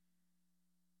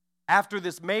 After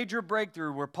this major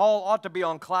breakthrough where Paul ought to be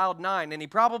on cloud 9, and he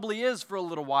probably is for a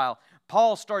little while,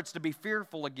 Paul starts to be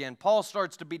fearful again. Paul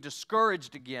starts to be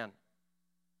discouraged again.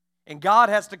 And God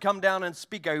has to come down and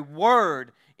speak a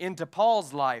word into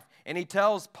Paul's life. And he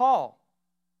tells Paul,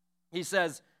 he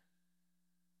says,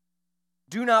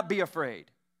 "Do not be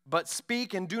afraid, but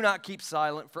speak and do not keep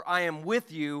silent, for I am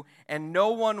with you, and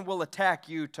no one will attack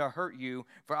you to hurt you,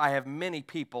 for I have many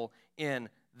people in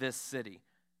this city."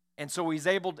 And so he's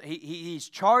able to, he's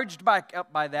charged back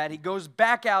up by that. He goes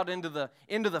back out into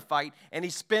the fight, and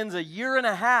he spends a year and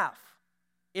a half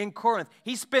in Corinth.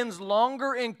 He spends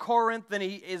longer in Corinth than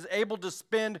he is able to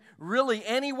spend really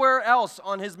anywhere else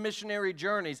on his missionary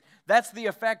journeys. That's the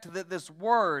effect that this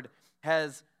word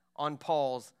has on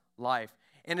Paul's life.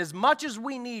 And as much as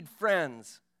we need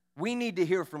friends, we need to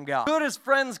hear from God. Good as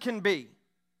friends can be,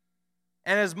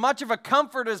 and as much of a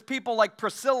comfort as people like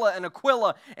Priscilla and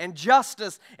Aquila and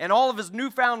Justus and all of his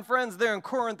newfound friends there in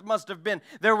Corinth must have been,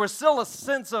 there was still a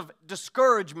sense of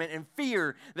discouragement and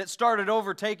fear that started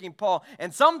overtaking Paul.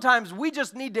 And sometimes we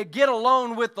just need to get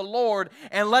alone with the Lord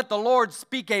and let the Lord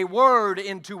speak a word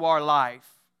into our life.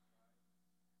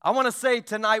 I want to say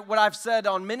tonight what I've said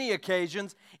on many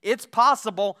occasions. It's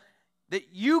possible that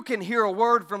you can hear a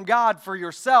word from God for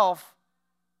yourself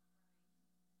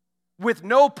with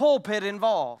no pulpit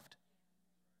involved.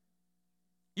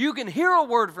 You can hear a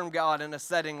word from God in a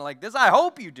setting like this. I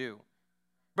hope you do.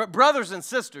 But brothers and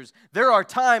sisters, there are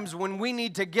times when we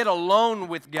need to get alone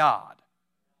with God.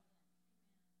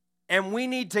 And we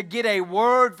need to get a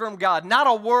word from God. Not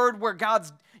a word where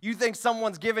you think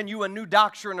someone's giving you a new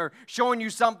doctrine or showing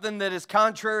you something that is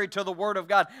contrary to the Word of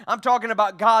God. I'm talking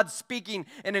about God speaking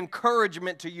an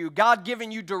encouragement to you, God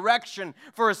giving you direction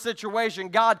for a situation,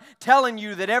 God telling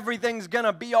you that everything's going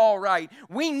to be all right.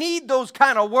 We need those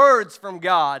kind of words from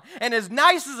God. And as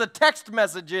nice as a text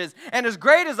message is, and as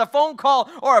great as a phone call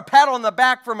or a pat on the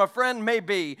back from a friend may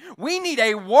be, we need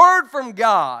a word from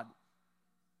God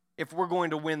if we're going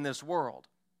to win this world.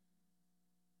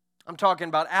 I'm talking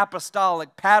about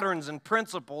apostolic patterns and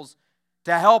principles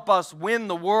to help us win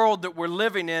the world that we're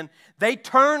living in. They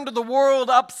turned the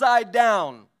world upside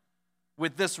down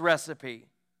with this recipe.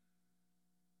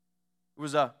 It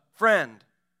was a friend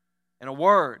and a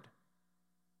word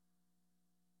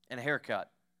and a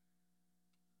haircut.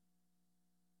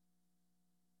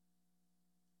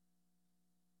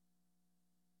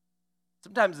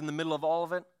 Sometimes in the middle of all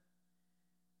of it,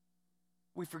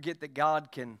 we forget that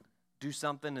God can do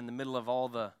something in the middle of all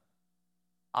the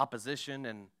opposition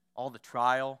and all the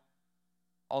trial,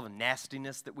 all the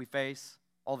nastiness that we face,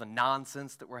 all the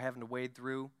nonsense that we're having to wade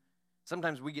through.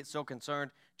 Sometimes we get so concerned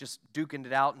just duking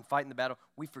it out and fighting the battle,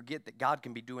 we forget that God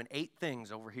can be doing 8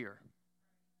 things over here.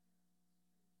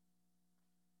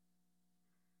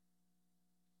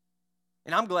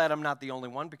 And I'm glad I'm not the only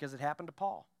one, because it happened to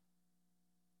Paul.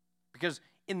 Because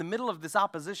in the middle of this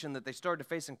opposition that they started to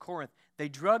face in Corinth, they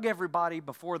drug everybody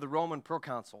before the Roman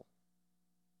proconsul,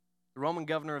 the Roman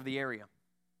governor of the area.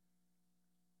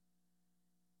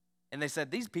 And they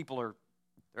said, these people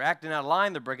they're acting out of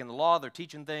line, they're breaking the law, they're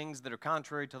teaching things that are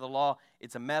contrary to the law.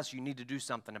 It's a mess, you need to do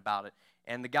something about it.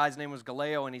 And the guy's name was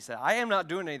Gallio, and he said, I am not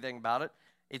doing anything about it.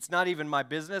 It's not even my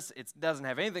business. It doesn't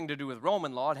have anything to do with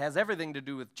Roman law. It has everything to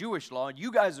do with Jewish law.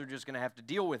 You guys are just going to have to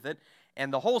deal with it.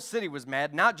 And the whole city was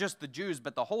mad, not just the Jews,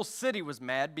 but the whole city was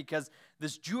mad because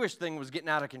this Jewish thing was getting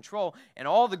out of control. And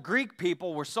all the Greek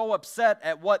people were so upset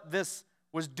at what this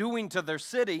was doing to their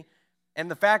city and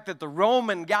the fact that the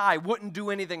Roman guy wouldn't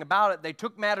do anything about it. They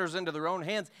took matters into their own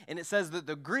hands. And it says that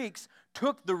the Greeks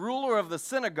took the ruler of the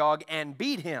synagogue and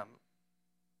beat him.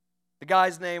 The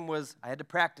guy's name was, I had to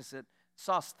practice it,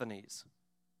 Sosthenes.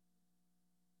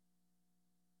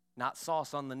 not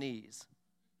sauce on the knees.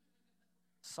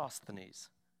 Sosthenes.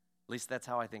 At least that's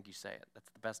how I think you say it. That's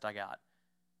the best I got.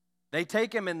 They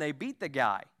take him and they beat the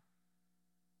guy.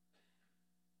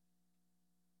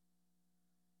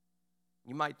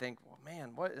 You might think, well,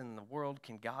 man, what in the world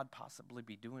can God possibly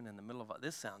be doing in the middle of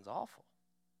this? Sounds awful.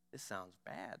 This sounds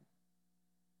bad.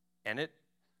 And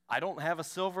I don't have a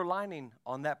silver lining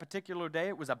on that particular day.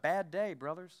 It was a bad day,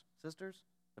 brothers, sisters.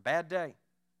 A bad day.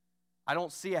 I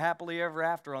don't see a happily ever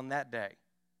after on that day.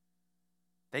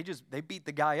 They beat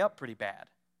the guy up pretty bad.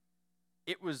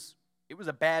 It was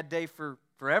a bad day for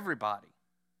everybody.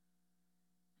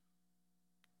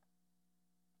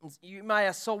 You might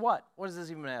ask, so what? What does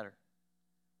this even matter?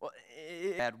 Well,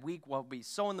 it's a bad week. We'll be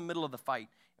so in the middle of the fight,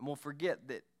 and we'll forget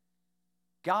that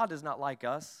God is not like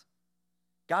us.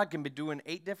 God can be doing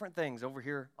 8 different things over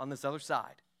here on this other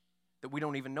side that we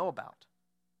don't even know about.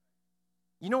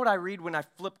 You know what I read when I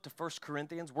flip to 1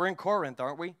 Corinthians? We're in Corinth,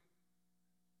 aren't we?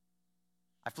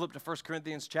 I flip to 1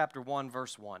 Corinthians chapter 1,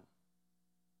 verse 1.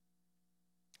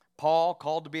 Paul,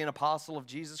 called to be an apostle of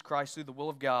Jesus Christ through the will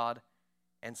of God,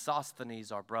 and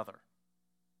Sosthenes, our brother.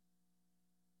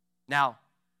 Now,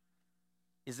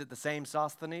 is it the same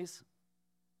Sosthenes?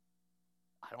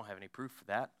 I don't have any proof for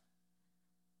that.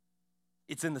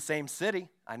 It's in the same city.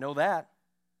 I know that.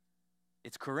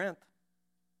 It's Corinth.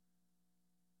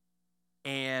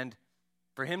 And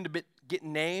for him to get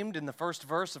named in the first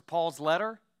verse of Paul's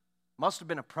letter, must have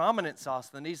been a prominent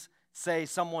Sosthenes, say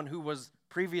someone who was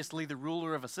previously the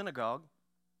ruler of a synagogue.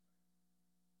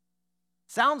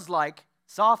 Sounds like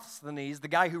Sosthenes, the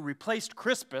guy who replaced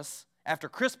Crispus, after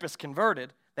Crispus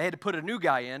converted, they had to put a new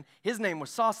guy in. His name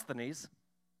was Sosthenes.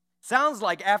 Sounds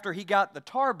like after he got the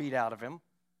tar beat out of him,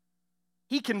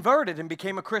 he converted and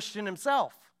became a Christian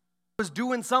himself. He was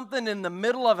doing something in the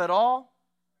middle of it all.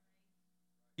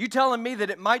 You telling me that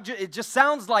it just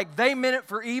sounds like they meant it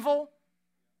for evil,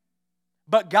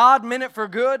 but God meant it for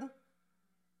good?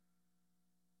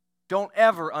 Don't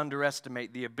ever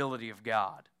underestimate the ability of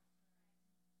God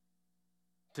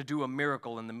to do a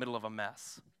miracle in the middle of a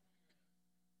mess.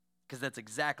 Because that's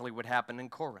exactly what happened in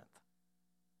Corinth.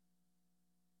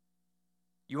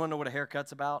 You want to know what a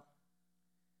haircut's about?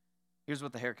 Here's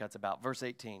what the haircut's about. Verse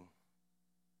 18.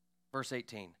 Verse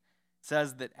 18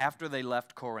 says that after they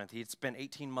left Corinth, he had spent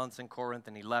 18 months in Corinth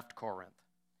and he left Corinth.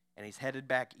 And he's headed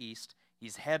back east.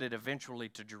 He's headed eventually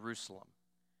to Jerusalem.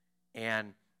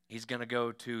 And he's going to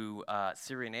go to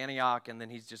Syrian Antioch, and then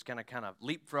he's just going to kind of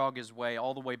leapfrog his way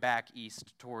all the way back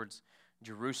east towards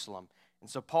Jerusalem. And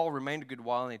so Paul remained a good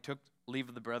while, and he took leave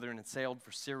of the brethren and sailed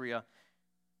for Syria,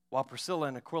 while Priscilla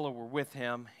and Aquila were with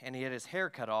him, and he had his hair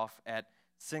cut off at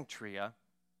Cenchrea,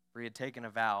 where he had taken a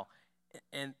vow.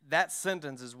 And that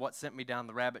sentence is what sent me down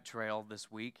the rabbit trail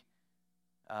this week,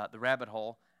 the rabbit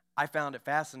hole. I found it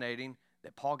fascinating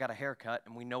that Paul got a haircut,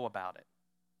 and we know about it.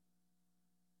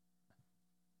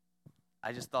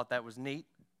 I just thought that was neat.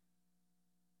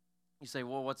 You say,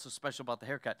 well, what's so special about the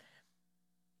haircut?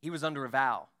 He was under a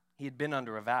vow. He had been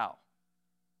under a vow.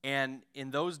 And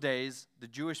in those days, the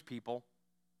Jewish people,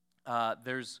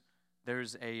 there's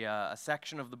a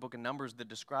section of the book of Numbers that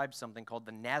describes something called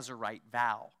the Nazirite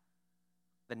vow.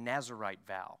 The Nazirite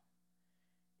vow.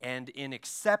 And in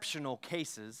exceptional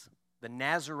cases, the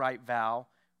Nazirite vow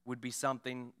would be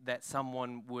something that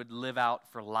someone would live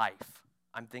out for life.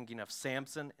 I'm thinking of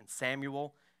Samson and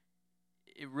Samuel.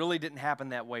 It really didn't happen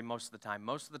that way most of the time.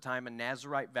 Most of the time, a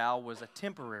Nazirite vow was a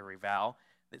temporary vow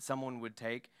that someone would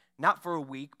take, not for a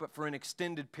week, but for an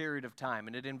extended period of time.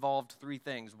 And it involved 3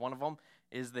 things. One of them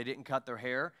is they didn't cut their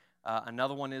hair.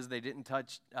 Another one is they didn't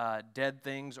touch dead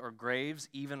things or graves,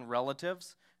 even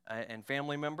relatives and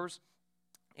family members.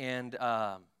 And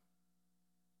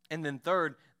then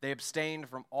third, they abstained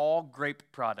from all grape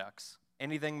products,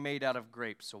 anything made out of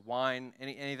grapes, so wine,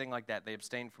 anything like that. They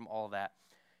abstained from all of that.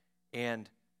 And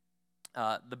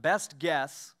the best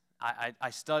guess, I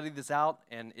studied this out,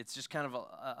 and it's just kind of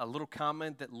a little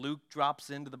comment that Luke drops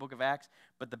into the book of Acts,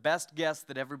 but the best guess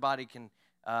that everybody can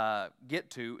get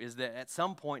to is that at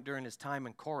some point during his time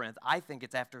in Corinth, I think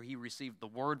it's after he received the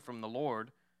word from the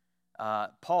Lord,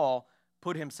 Paul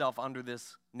put himself under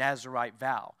this Nazirite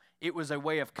vow. It was a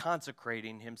way of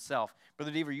consecrating himself.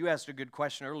 Brother Deaver, you asked a good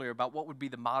question earlier about what would be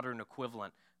the modern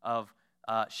equivalent of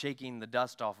shaking the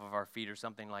dust off of our feet or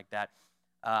something like that.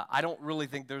 I don't really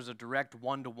think there's a direct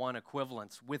one-to-one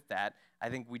equivalence with that. I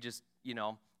think we just,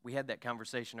 we had that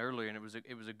conversation earlier, and it was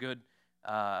a good.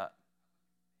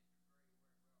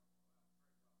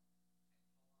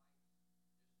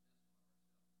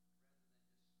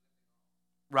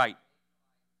 Right.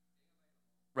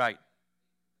 Right.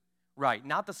 Right.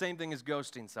 Not the same thing as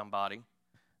ghosting somebody.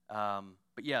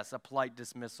 But yes, a polite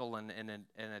dismissal and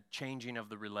a changing of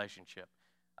the relationship.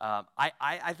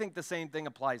 I think the same thing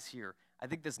applies here. I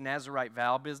think this Nazirite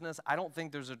vow business, I don't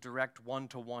think there's a direct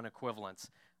one-to-one equivalence.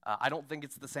 I don't think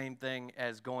it's the same thing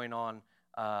as going on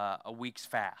a week's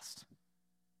fast.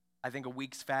 I think a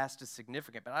week's fast is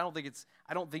significant, but I don't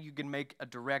think you can make a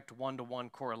direct one-to-one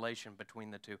correlation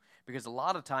between the two, because a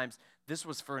lot of times this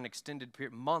was for an extended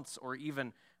period, months or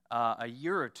even a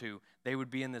year or two. They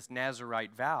would be in this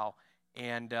Nazirite vow,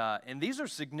 and these are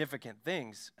significant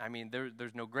things. I mean,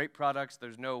 there's no grape products,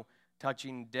 there's no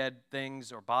touching dead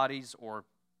things or bodies or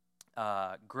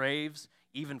graves,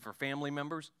 even for family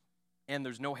members, and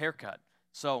there's no haircut.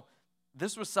 So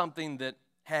this was something that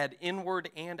had inward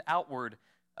and outward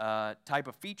type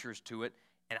of features to it,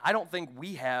 and I don't think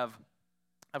we have.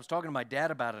 I was talking to my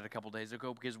dad about it a couple days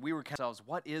ago, because we were ourselves,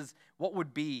 what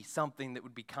would be something that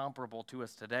would be comparable to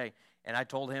us today? And I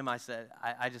told him, I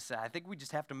just said, I think we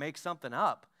just have to make something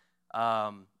up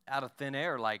out of thin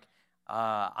air. Like,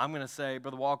 I'm going to say,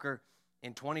 Brother Walker,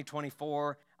 in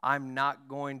 2024, I'm not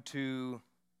going to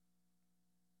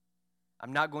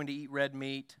eat red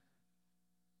meat.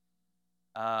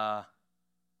 I'm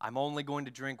only going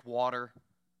to drink water.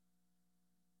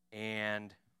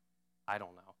 And I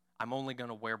don't know. I'm only going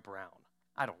to wear brown.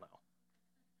 I don't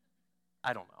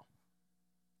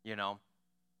know.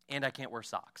 And I can't wear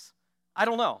socks. I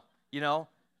don't know.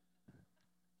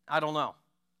 I don't know.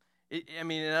 I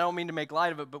don't mean to make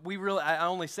light of it, but I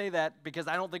only say that because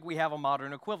I don't think we have a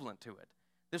modern equivalent to it.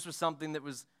 This was something that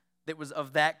was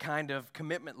of that kind of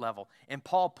commitment level. And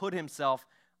Paul put himself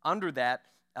under that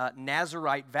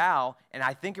Nazirite vow, and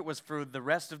I think it was for the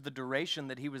rest of the duration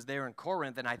that he was there in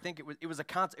Corinth, and I think it was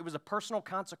a personal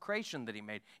consecration that he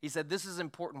made. He said, this is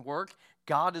important work.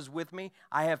 God is with me.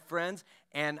 I have friends,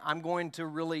 and I'm going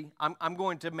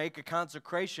to make a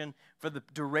consecration for the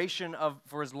duration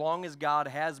for as long as God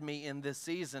has me in this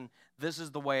season. This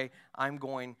is the way I'm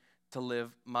going to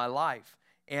live my life.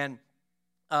 And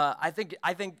I think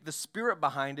the spirit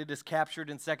behind it is captured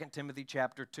in 2 Timothy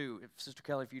chapter 2. Sister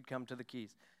Kelly, if you'd come to the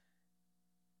keys.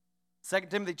 2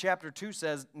 Timothy chapter 2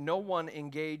 says, no one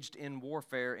engaged in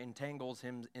warfare entangles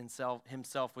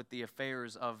himself with the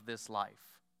affairs of this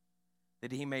life,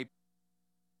 that he may.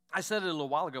 I said it a little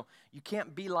while ago, you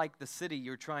can't be like the city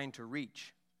you're trying to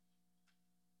reach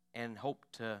and hope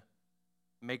to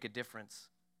make a difference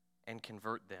and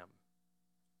convert them.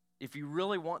 If you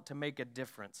really want to make a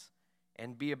difference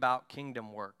and be about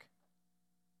kingdom work,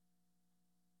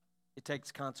 it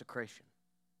takes consecration.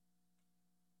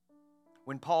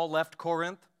 When Paul left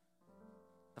Corinth,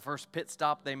 the first pit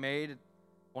stop they made,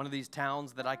 one of these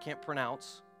towns that I can't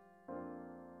pronounce,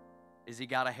 is he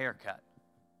got a haircut.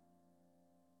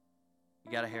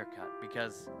 He got a haircut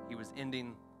because he was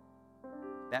ending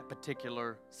that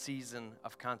particular season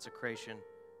of consecration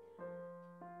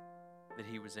that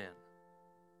he was in.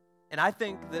 And I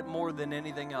think that more than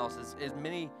anything else,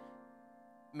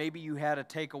 maybe you had a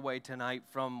takeaway tonight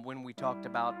from when we talked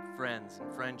about friends and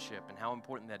friendship and how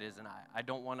important that is, and I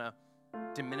don't want to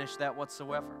diminish that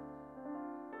whatsoever.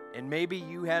 And maybe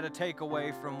you had a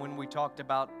takeaway from when we talked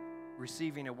about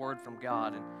receiving a word from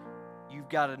God, and you've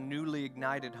got a newly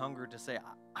ignited hunger to say,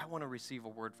 I want to receive a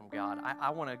word from God. I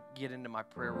want to get into my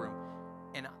prayer room,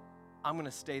 and I'm going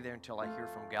to stay there until I hear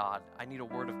from God. I need a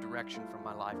word of direction from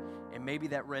my life. And maybe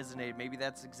that resonated. Maybe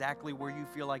that's exactly where you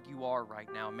feel like you are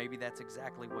right now. Maybe that's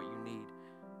exactly what you need.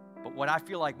 But what I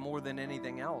feel like more than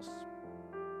anything else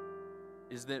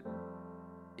is that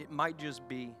it might just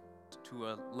be to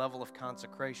a level of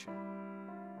consecration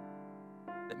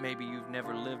that maybe you've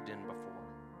never lived in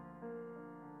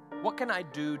before. What can I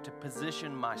do to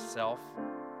position myself,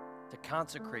 to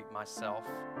consecrate myself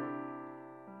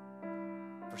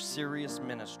for serious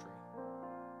ministry?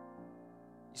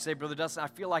 You say, Brother Dustin, I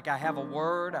feel like I have a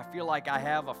word. I feel like I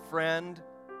have a friend.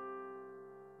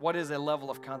 What is a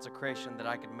level of consecration that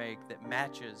I could make that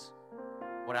matches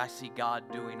what I see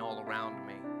God doing all around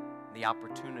me, the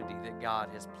opportunity that God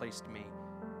has placed me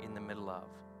in the middle of?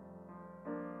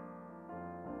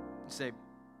 You say,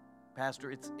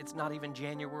 Pastor, it's not even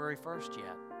January 1st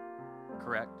yet.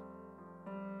 Correct?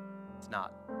 It's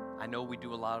not. I know we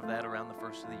do a lot of that around the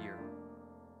first of the year.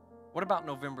 What about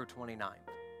November 29th?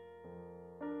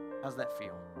 How's that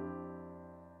feel?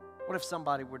 What if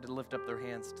somebody were to lift up their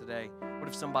hands today? What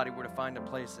if somebody were to find a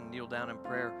place and kneel down in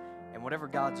prayer, and whatever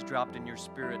God's dropped in your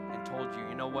spirit and told you,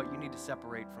 you know what, you need to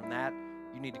separate from that,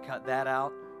 you need to cut that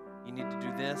out, you need to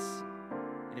do this,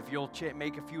 and if you'll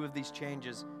make a few of these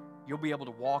changes, you'll be able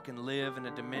to walk and live in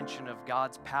a dimension of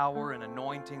God's power and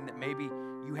anointing that maybe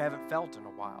you haven't felt in a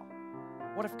while.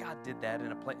 What if God did that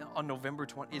in a place on November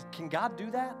 20th? Can God do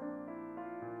that?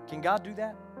 Can God do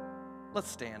that? Let's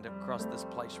stand across this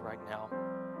place right now.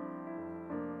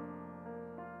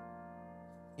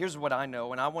 Here's what I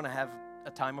know, and I want to have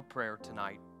a time of prayer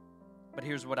tonight. But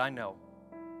here's what I know.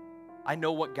 I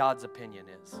know what God's opinion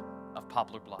is of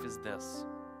Poplar Bluff is this.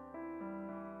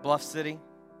 Bluff City,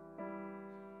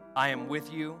 I am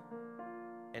with you,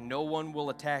 and no one will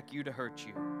attack you to hurt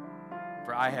you,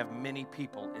 for I have many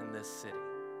people in this city.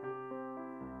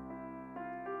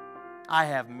 I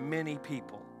have many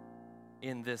people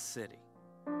in this city.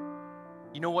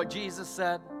 You know what Jesus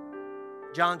said?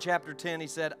 John chapter 10, he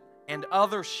said, and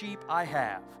other sheep I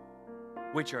have,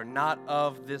 which are not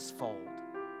of this fold.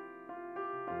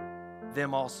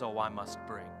 Them also I must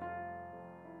bring.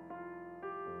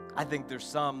 I think there's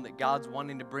some that God's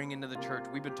wanting to bring into the church.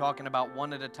 We've been talking about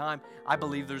one at a time. I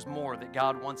believe there's more that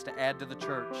God wants to add to the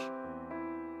church.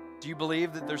 Do you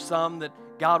believe that there's some that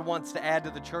God wants to add to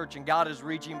the church and God is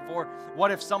reaching for?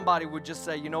 What if somebody would just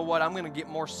say, you know what, I'm going to get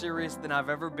more serious than I've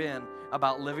ever been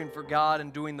about living for God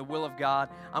and doing the will of God.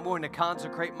 I'm going to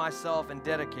consecrate myself and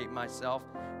dedicate myself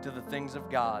to the things of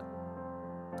God.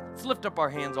 Let's lift up our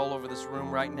hands all over this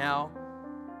room right now,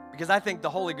 because I think the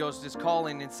Holy Ghost is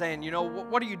calling and saying, you know,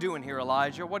 what are you doing here,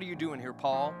 Elijah? What are you doing here,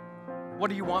 Paul? What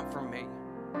do you want from me?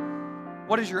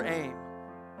 What is your aim?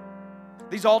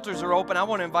 These altars are open. I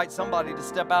want to invite somebody to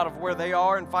step out of where they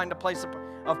are and find a place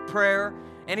of prayer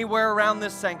anywhere around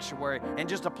this sanctuary, and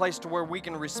just a place to where we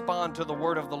can respond to the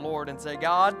word of the Lord and say,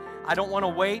 God, I don't want to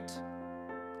wait.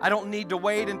 I don't need to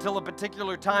wait until a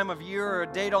particular time of year or a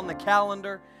date on the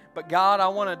calendar, but God, I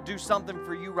want to do something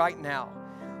for you right now.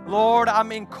 Lord,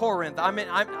 I'm in Corinth.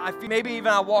 I feel, maybe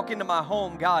even I walk into my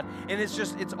home, God, and it's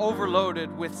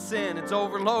overloaded with sin. It's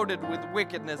overloaded with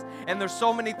wickedness. And there's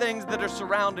so many things that are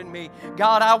surrounding me.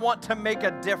 God, I want to make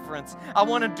a difference. I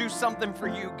want to do something for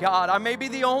you, God. I may be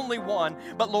the only one,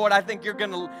 but Lord, I think you're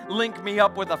going to link me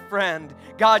up with a friend.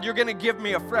 God, you're going to give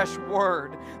me a fresh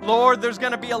word. Lord, there's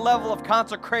going to be a level of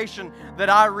consecration that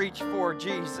I reach for,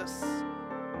 Jesus.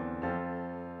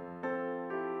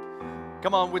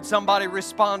 Come on, would somebody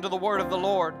respond to the word of the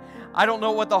Lord? I don't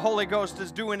know what the Holy Ghost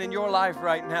is doing in your life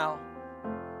right now.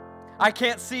 I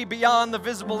can't see beyond the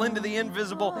visible into the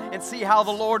invisible and see how the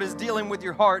Lord is dealing with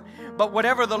your heart. But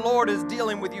whatever the Lord is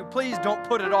dealing with you, please don't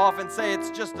put it off and say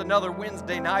it's just another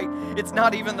Wednesday night. It's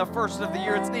not even the first of the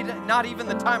year. It's not even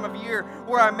the time of year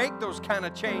where I make those kind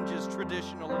of changes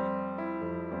traditionally.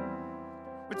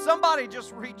 Would somebody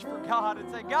just reach for God and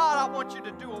say, God, I want you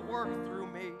to do a work through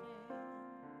me.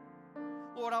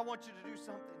 Lord, I want you to do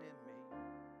something.